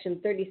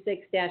 Section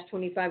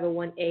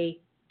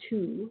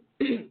 36-2501A2,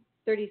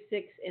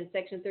 36 and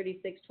Section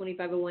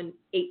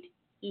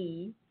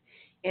 36-2501.8E,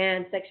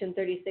 and Section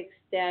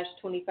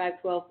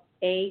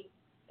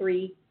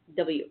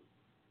 36-2512A3W.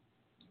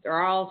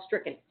 They're all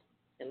stricken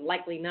and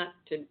likely not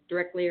to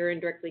directly or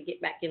indirectly get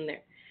back in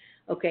there.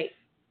 Okay,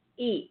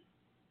 E.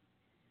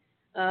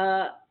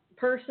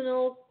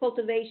 Personal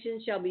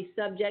cultivation shall be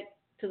subject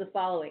to the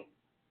following.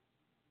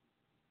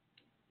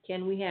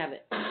 Can we have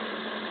it?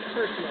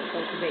 Personal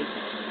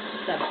cultivation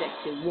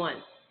subject to 1.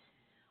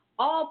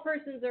 All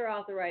persons are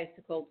authorized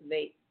to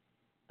cultivate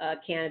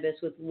cannabis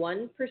with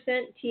 1%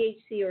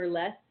 THC or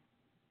less,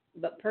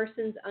 but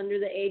persons under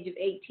the age of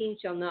 18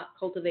 shall not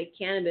cultivate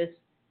cannabis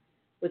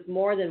with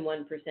more than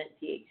 1%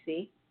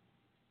 THC.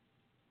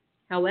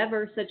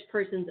 However, such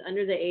persons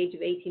under the age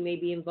of 18 may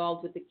be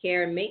involved with the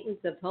care and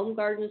maintenance of home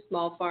gardens,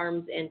 small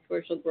farms, and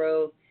commercial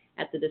grow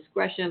at the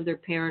discretion of their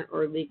parent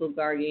or legal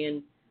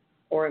guardian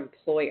or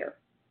employer.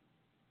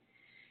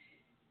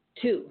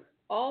 2.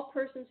 All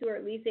persons who are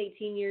at least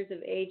 18 years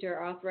of age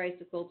are authorized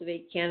to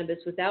cultivate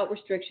cannabis without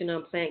restriction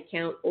on plant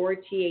count or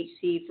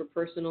THC for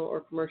personal or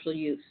commercial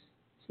use.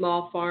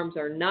 Small farms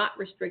are not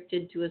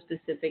restricted to a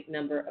specific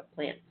number of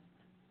plants.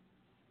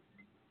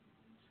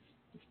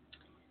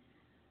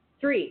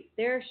 3.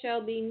 There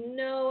shall be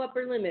no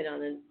upper limit on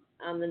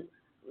the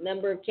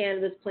number of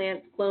cannabis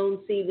plants,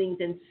 clones,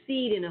 seedlings, and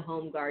seed in a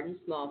home garden,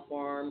 small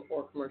farm,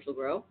 or commercial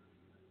grow.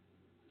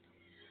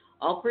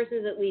 All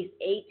persons at least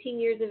 18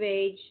 years of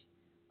age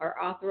are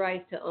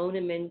authorized to own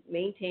and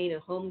maintain a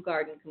home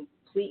garden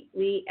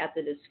completely at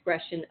the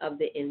discretion of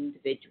the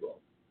individual.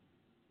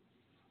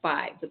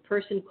 5. The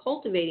person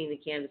cultivating the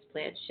cannabis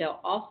plant shall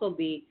also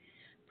be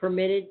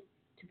permitted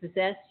to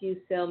possess, use,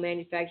 sell,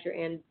 manufacture,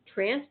 and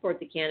transport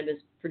the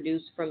cannabis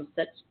produced from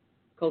such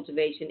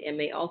cultivation, and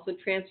may also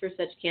transfer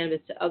such cannabis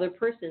to other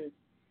persons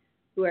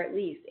who are at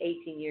least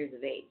 18 years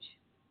of age.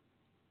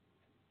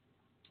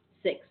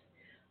 6.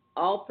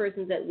 All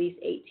persons at least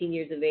 18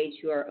 years of age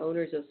who are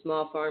owners of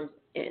small farms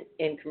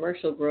and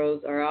commercial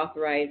grows are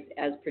authorized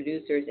as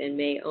producers and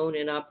may own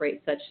and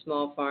operate such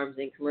small farms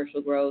and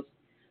commercial grows,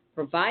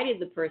 provided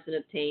the person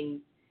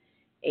obtains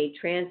a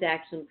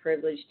transaction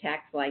privilege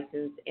tax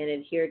license and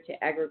adhere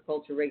to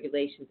agriculture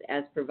regulations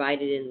as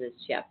provided in this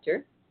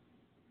chapter.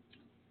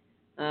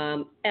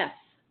 F.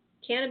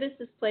 Cannabis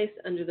is placed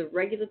under the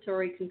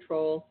regulatory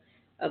control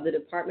of the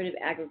Department of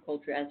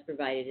Agriculture as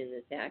provided in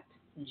this act.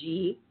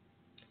 G.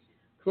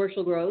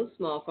 Commercial grows,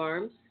 small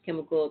farms,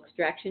 chemical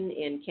extraction,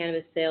 and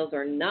cannabis sales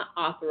are not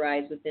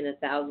authorized within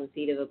 1,000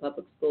 feet of a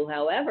public school.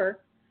 However,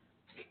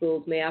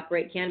 schools may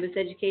operate cannabis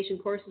education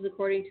courses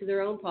according to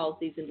their own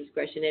policies and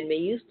discretion and may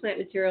use plant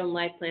material and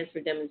live plants for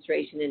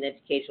demonstration and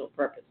educational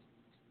purpose.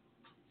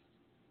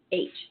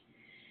 H.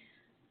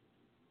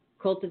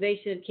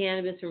 Cultivation of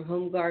cannabis from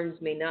home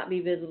gardens may not be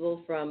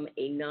visible from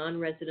a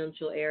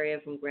non-residential area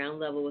from ground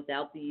level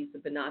without the use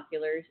of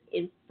binoculars,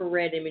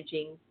 infrared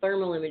imaging,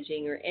 thermal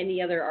imaging, or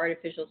any other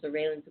artificial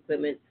surveillance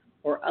equipment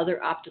or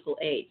other optical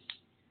aids.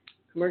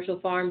 Commercial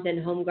farms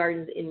and home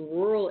gardens in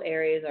rural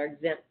areas are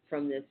exempt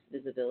from this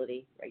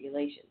visibility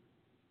regulation.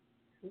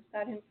 Who's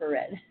got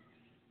infrared?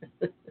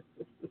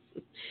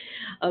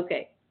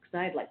 Okay, because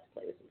I'd like to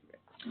play with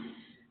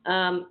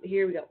infrared.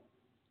 Here we go.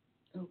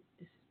 Oh,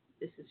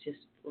 this is just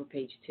for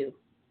page 2.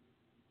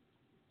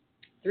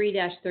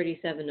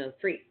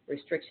 3-3703,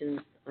 restrictions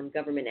on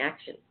government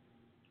action.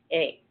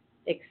 A,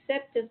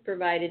 except as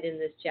provided in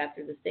this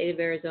chapter, the state of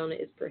Arizona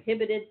is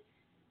prohibited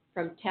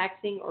from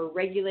taxing or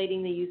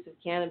regulating the use of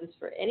cannabis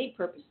for any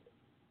purpose.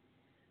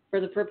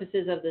 For the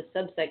purposes of this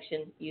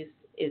subsection, use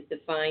is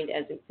defined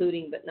as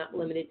including but not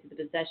limited to the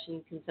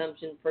possession,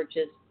 consumption,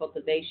 purchase,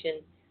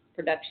 cultivation,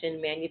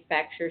 production,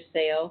 manufacture,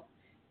 sale,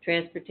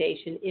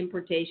 transportation,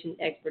 importation,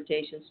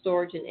 exportation,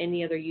 storage, and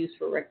any other use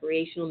for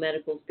recreational,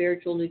 medical,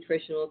 spiritual,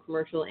 nutritional,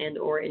 commercial, and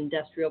or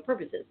industrial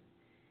purposes.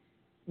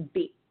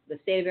 B, the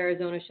state of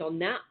Arizona shall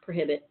not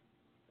prohibit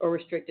or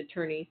restrict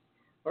attorneys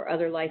or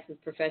other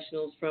licensed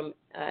professionals from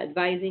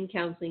advising,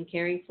 counseling,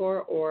 caring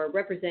for, or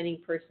representing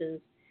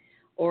persons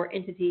or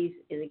entities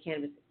in the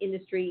cannabis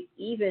industry,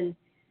 even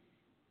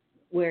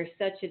where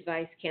such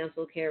advice,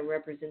 counsel, care, and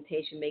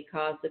representation may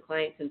cause the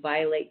client to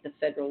violate the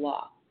federal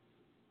law.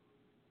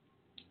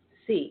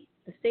 C,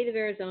 the state of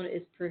Arizona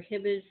is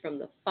prohibited from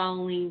the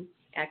following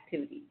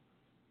activities.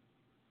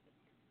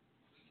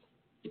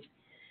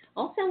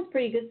 All sounds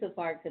pretty good so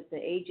far, except the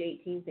age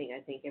 18 thing. I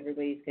think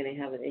everybody's going to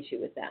have an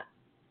issue with that.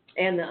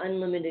 And the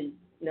unlimited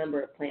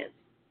number of plants.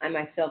 I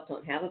myself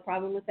don't have a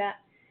problem with that,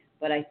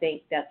 but I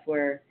think that's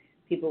where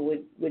people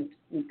would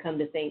come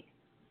to think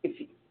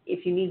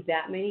if you need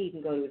that many, you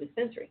can go to a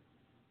dispensary,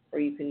 or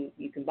you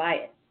can buy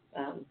it.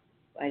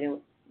 I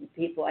don't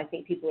I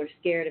think people are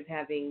scared of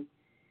having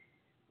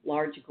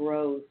large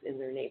grows in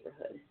their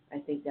neighborhood. I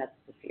think that's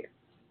the fear,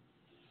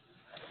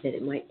 that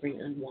it might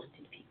bring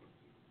unwanted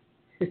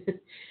people.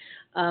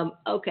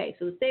 Okay,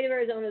 so the state of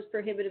Arizona is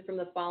prohibited from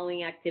the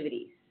following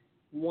activities.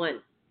 1,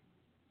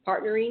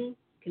 partnering,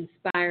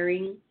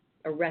 conspiring,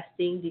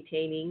 arresting,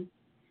 detaining,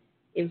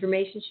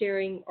 information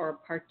sharing, or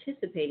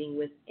participating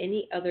with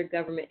any other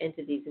government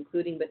entities,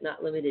 including but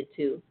not limited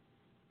to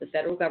the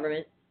federal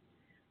government,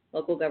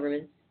 local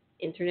governments,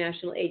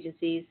 international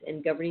agencies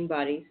and governing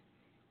bodies,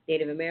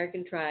 Native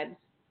American tribes,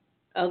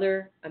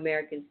 other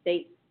American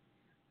states,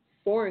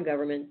 foreign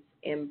governments,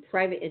 and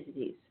private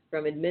entities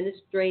from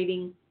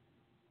administrating,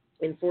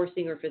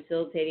 enforcing, or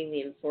facilitating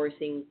the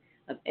enforcing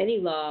of any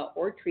law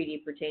or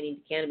treaty pertaining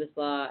to cannabis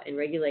law and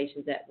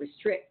regulations that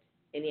restrict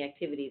any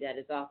activity that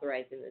is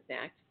authorized in this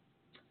act.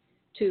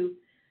 2,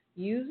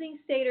 using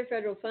state or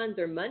federal funds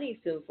or monies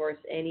to enforce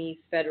any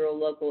federal,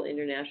 local,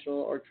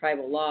 international, or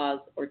tribal laws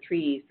or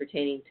treaties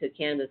pertaining to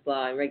cannabis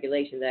law and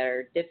regulations that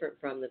are different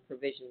from the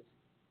provisions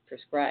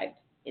prescribed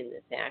in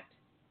this act.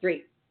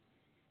 3,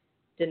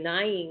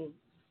 denying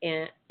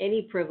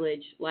any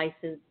privilege,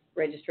 license,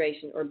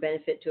 registration, or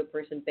benefit to a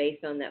person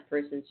based on that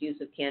person's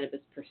use of cannabis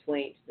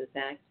pursuant to this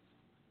act.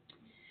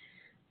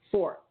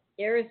 4,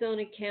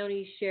 Arizona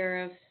County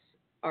sheriffs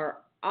are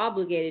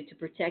obligated to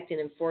protect and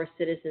enforce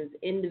citizens'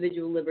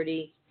 individual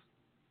liberty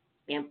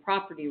and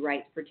property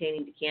rights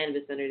pertaining to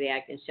cannabis under the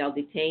act, and shall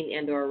detain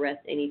and or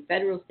arrest any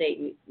federal,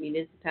 state,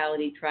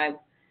 municipality,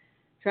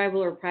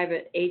 tribal or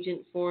private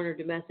agent, foreign or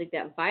domestic,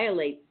 that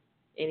violates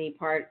any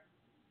part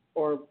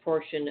or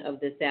portion of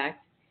this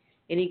act.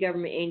 Any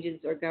government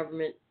agents or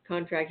government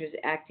contractors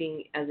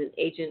acting as an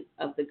agent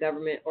of the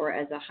government or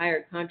as a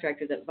hired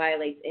contractor that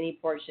violates any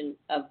portion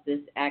of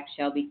this act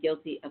shall be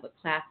guilty of a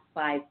Class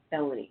 5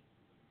 felony.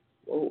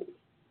 Whoa.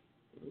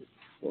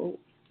 Whoa.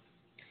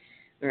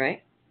 All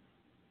right.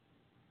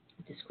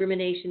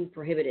 Discrimination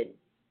prohibited.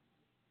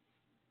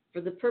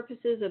 For the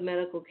purposes of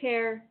medical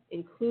care,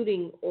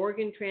 including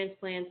organ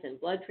transplants and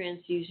blood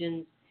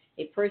transfusions,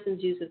 a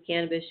person's use of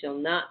cannabis shall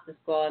not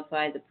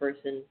disqualify the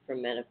person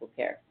from medical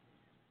care.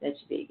 That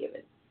should be a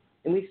given.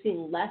 And we've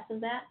seen less of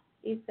that,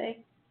 you'd say?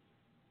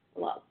 A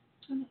lot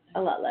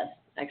less,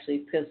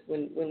 actually, because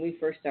when we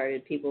first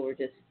started, people were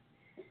just,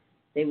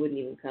 they wouldn't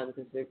even come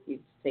because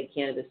you'd say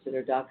cannabis to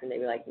their doctor and they'd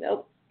be like,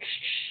 nope,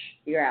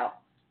 you're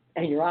out.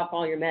 And you're off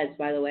all your meds,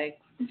 by the way.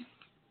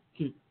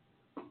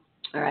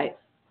 All right.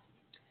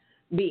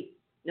 B,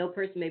 no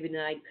person may be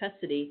denied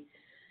custody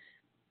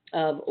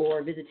of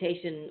or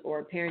visitation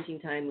or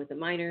parenting time with a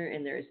minor,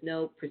 and there is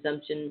no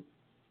presumption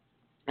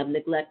of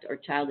neglect or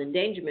child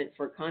endangerment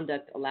for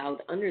conduct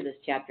allowed under this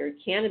chapter.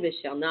 Cannabis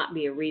shall not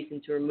be a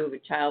reason to remove a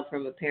child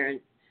from a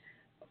parent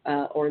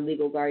or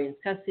legal guardian's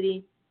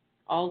custody.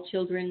 All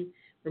children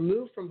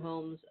removed from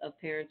homes of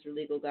parents or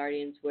legal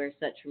guardians where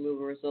such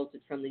removal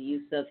resulted from the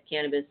use of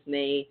cannabis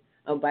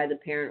by the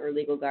parent or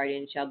legal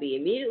guardian shall be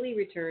immediately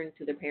returned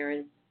to their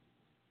parents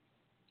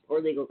or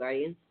legal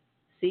guardians.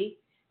 C,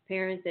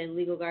 parents and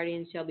legal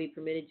guardians shall be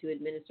permitted to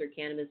administer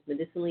cannabis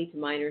medicinally to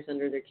minors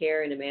under their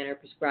care in a manner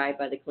prescribed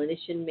by the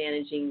clinician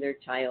managing their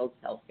child's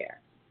health care.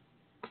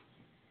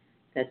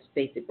 That's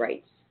basic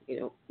rights,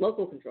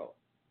 local control.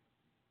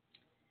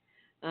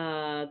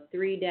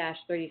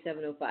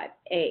 3-3705.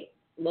 A,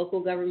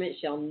 local government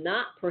shall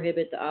not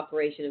prohibit the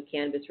operation of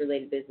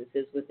cannabis-related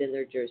businesses within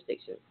their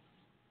jurisdiction.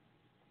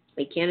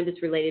 A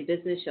cannabis-related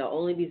business shall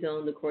only be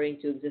zoned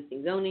according to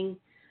existing zoning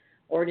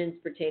ordinance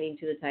pertaining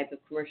to the type of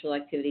commercial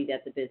activity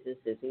that the business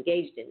is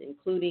engaged in,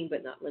 including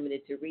but not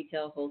limited to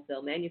retail,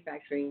 wholesale,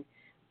 manufacturing,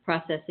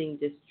 processing,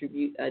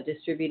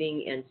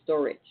 distributing, and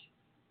storage.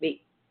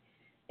 B,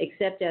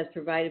 except as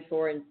provided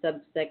for in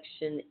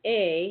subsection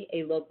A,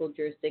 a local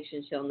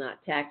jurisdiction shall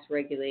not tax,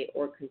 regulate,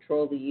 or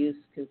control the use,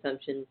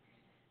 consumption,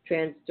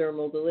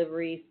 transdermal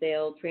delivery,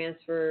 sale,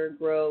 transfer,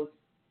 growth,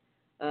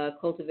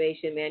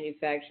 cultivation,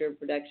 manufacture,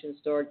 production,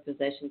 storage,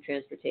 possession,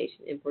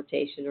 transportation,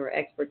 importation, or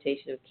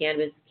exportation of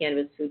cannabis,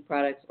 cannabis food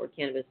products, or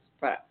cannabis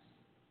products.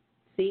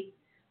 C,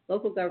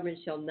 local government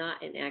shall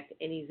not enact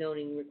any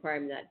zoning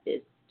requirement that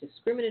is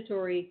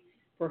discriminatory,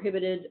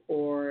 prohibited,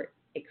 or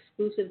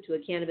exclusive to a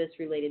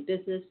cannabis-related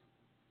business.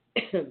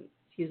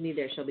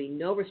 There shall be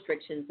no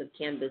restrictions of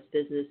cannabis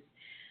business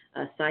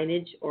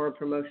signage or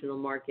promotional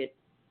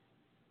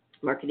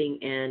marketing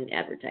and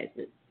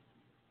advertisement.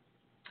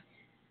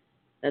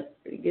 That's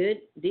pretty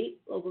good. D,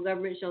 local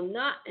government shall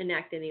not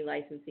enact any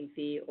licensing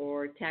fee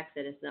or tax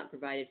that is not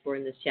provided for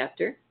in this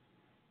chapter.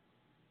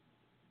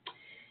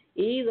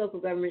 E, local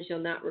government shall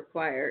not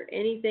require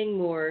anything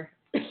more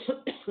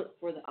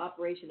for the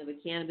operation of a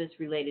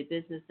cannabis-related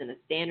business than a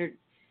standard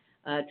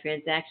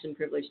transaction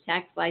privilege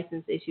tax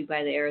license issued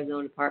by the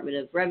Arizona Department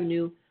of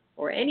Revenue,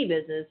 or any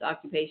business,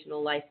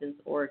 occupational license,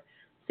 or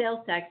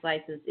sales tax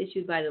license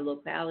issued by the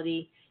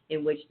locality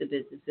in which the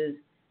business is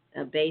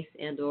base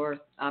and or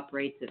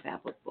operates if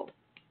applicable.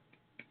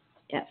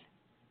 F,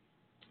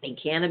 a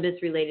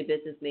cannabis-related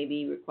business may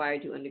be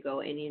required to undergo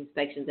any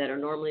inspections that are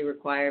normally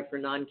required for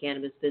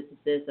non-cannabis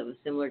businesses of a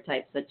similar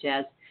type, such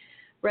as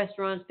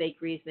restaurants,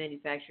 bakeries,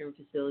 manufacturing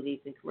facilities,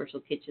 and commercial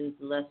kitchens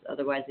unless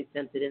otherwise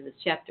exempted in this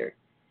chapter,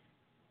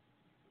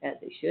 as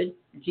they should.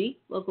 G,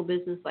 local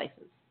business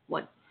license.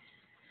 1.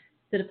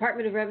 The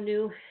Department of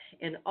Revenue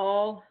and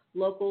all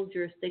local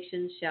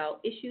jurisdictions shall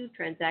issue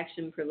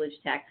transaction privilege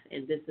tax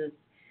and business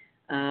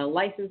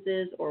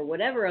licenses or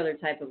whatever other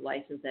type of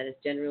license that is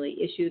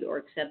generally issued or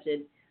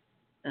accepted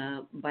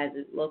by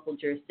the local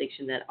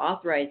jurisdiction that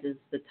authorizes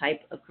the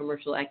type of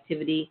commercial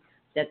activity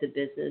that the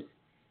business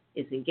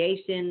is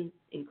engaged in,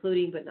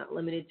 including but not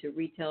limited to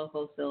retail,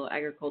 wholesale,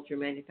 agriculture,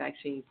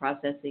 manufacturing,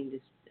 processing,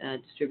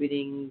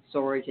 distributing,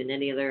 storage, and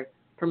any other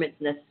permits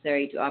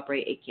necessary to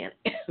operate a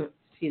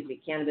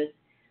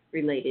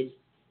cannabis-related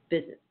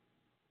business.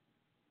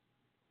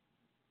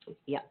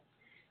 Yeah.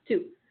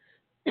 2.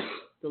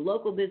 The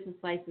local business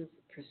license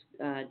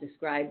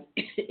described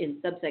in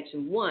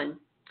subsection 1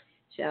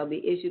 shall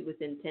be issued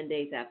within 10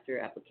 days after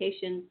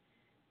application.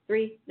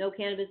 3. No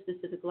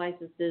cannabis-specific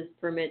licenses,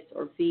 permits,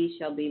 or fees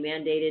shall be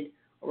mandated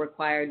or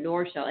required,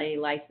 nor shall any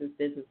licensed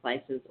business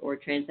license or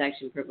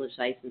transaction privilege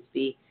license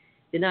be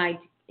denied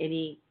to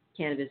any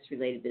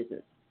cannabis-related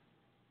business.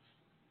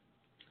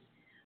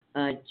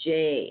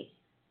 J.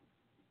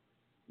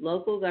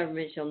 Local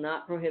government shall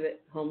not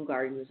prohibit home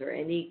gardens or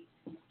any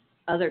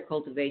other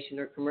cultivation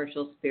or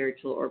commercial,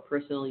 spiritual, or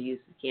personal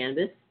use of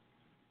cannabis.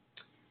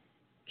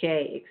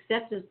 K.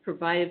 Except as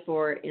provided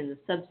for in the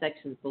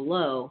subsections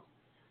below,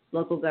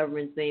 local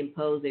governments may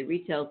impose a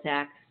retail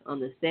tax on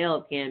the sale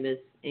of cannabis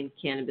and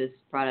cannabis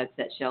products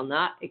that shall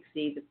not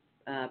exceed the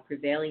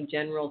prevailing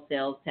general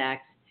sales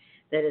tax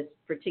that is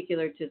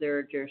particular to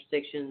their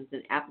jurisdictions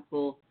and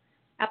applicable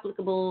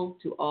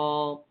to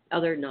all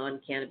other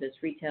non-cannabis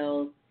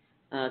retail,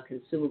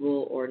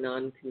 consumable or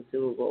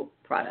non-consumable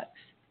products.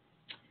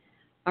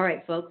 All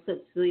right, folks,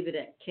 let's leave it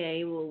at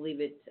K. We'll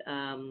leave it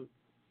on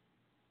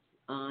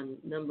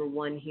number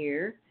 1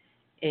 here.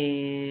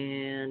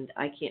 And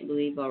I can't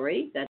believe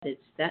already that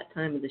it's that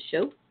time of the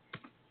show.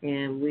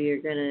 And we are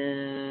going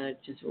to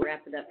just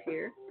wrap it up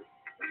here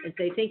and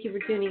say thank you for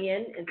tuning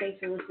in. And thanks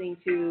for listening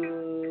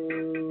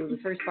to the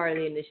first part of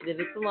the initiative.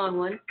 It's a long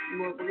one.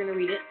 We're going to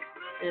read it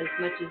as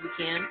much as we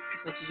can,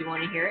 as much as you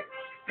want to hear it.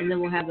 And then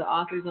we'll have the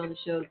authors on the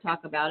show to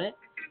talk about it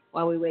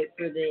while we wait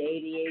for the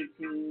ADA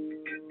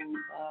to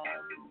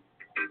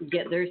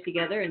get theirs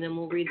together. And then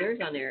we'll read theirs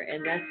on air.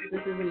 And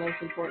this is the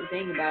most important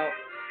thing about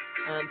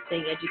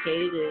staying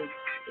educated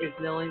is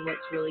knowing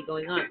what's really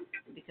going on,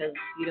 because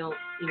you can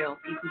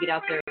get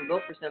out there and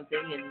vote for something,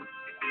 and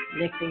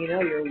next thing you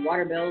know, your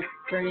water bills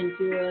turn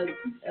into a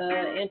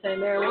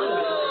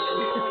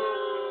anti-marijuana bill.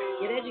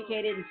 Get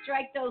educated and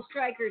strike those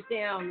strikers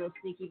down, those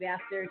sneaky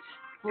bastards.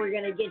 We're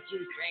gonna get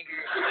you,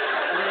 strikers.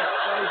 We're gonna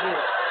expose you.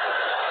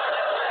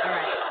 All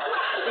right.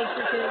 Thanks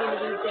for tuning in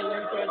to Weedsday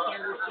Wednesday.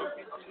 Cannabis Kids,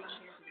 thanks for being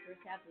here for the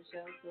first half of the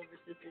show. Silver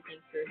Sister,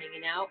 thanks for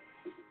hanging out.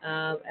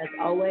 As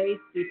always,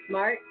 be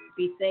smart,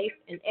 be safe,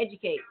 and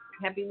educate.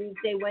 Happy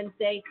Weedsday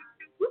Wednesday.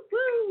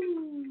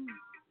 Woo-hoo!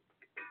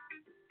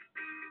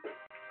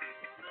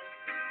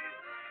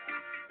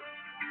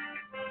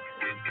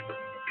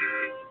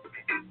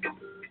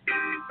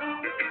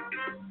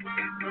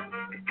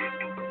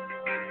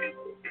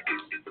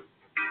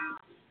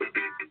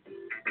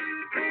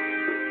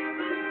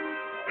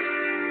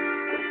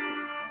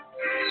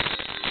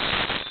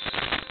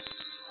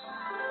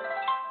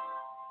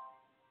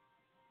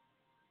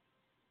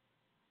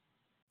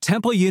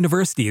 Temple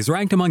University is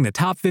ranked among the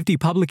top 50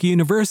 public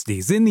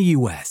universities in the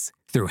U.S.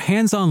 Through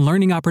hands-on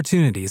learning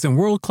opportunities and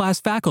world-class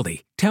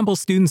faculty, Temple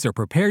students are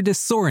prepared to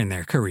soar in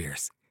their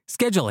careers.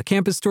 Schedule a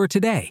campus tour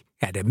today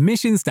at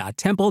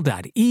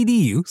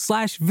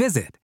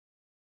admissions.temple.edu/visit.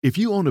 If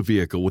you own a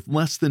vehicle with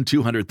less than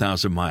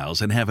 200,000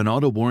 miles and have an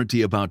auto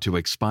warranty about to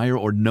expire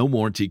or no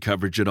warranty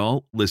coverage at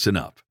all, listen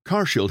up.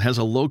 CarShield has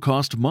a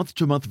low-cost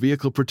month-to-month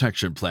vehicle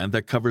protection plan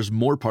that covers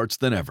more parts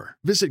than ever.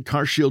 Visit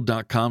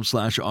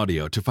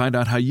carshield.com/audio to find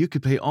out how you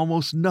could pay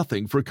almost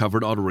nothing for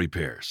covered auto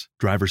repairs.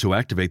 Drivers who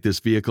activate this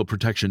vehicle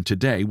protection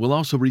today will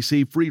also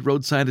receive free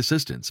roadside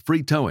assistance,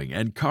 free towing,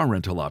 and car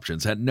rental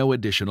options at no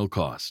additional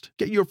cost.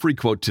 Get your free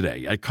quote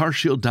today at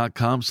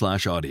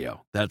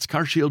carshield.com/audio. That's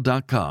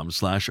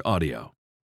carshield.com/audio.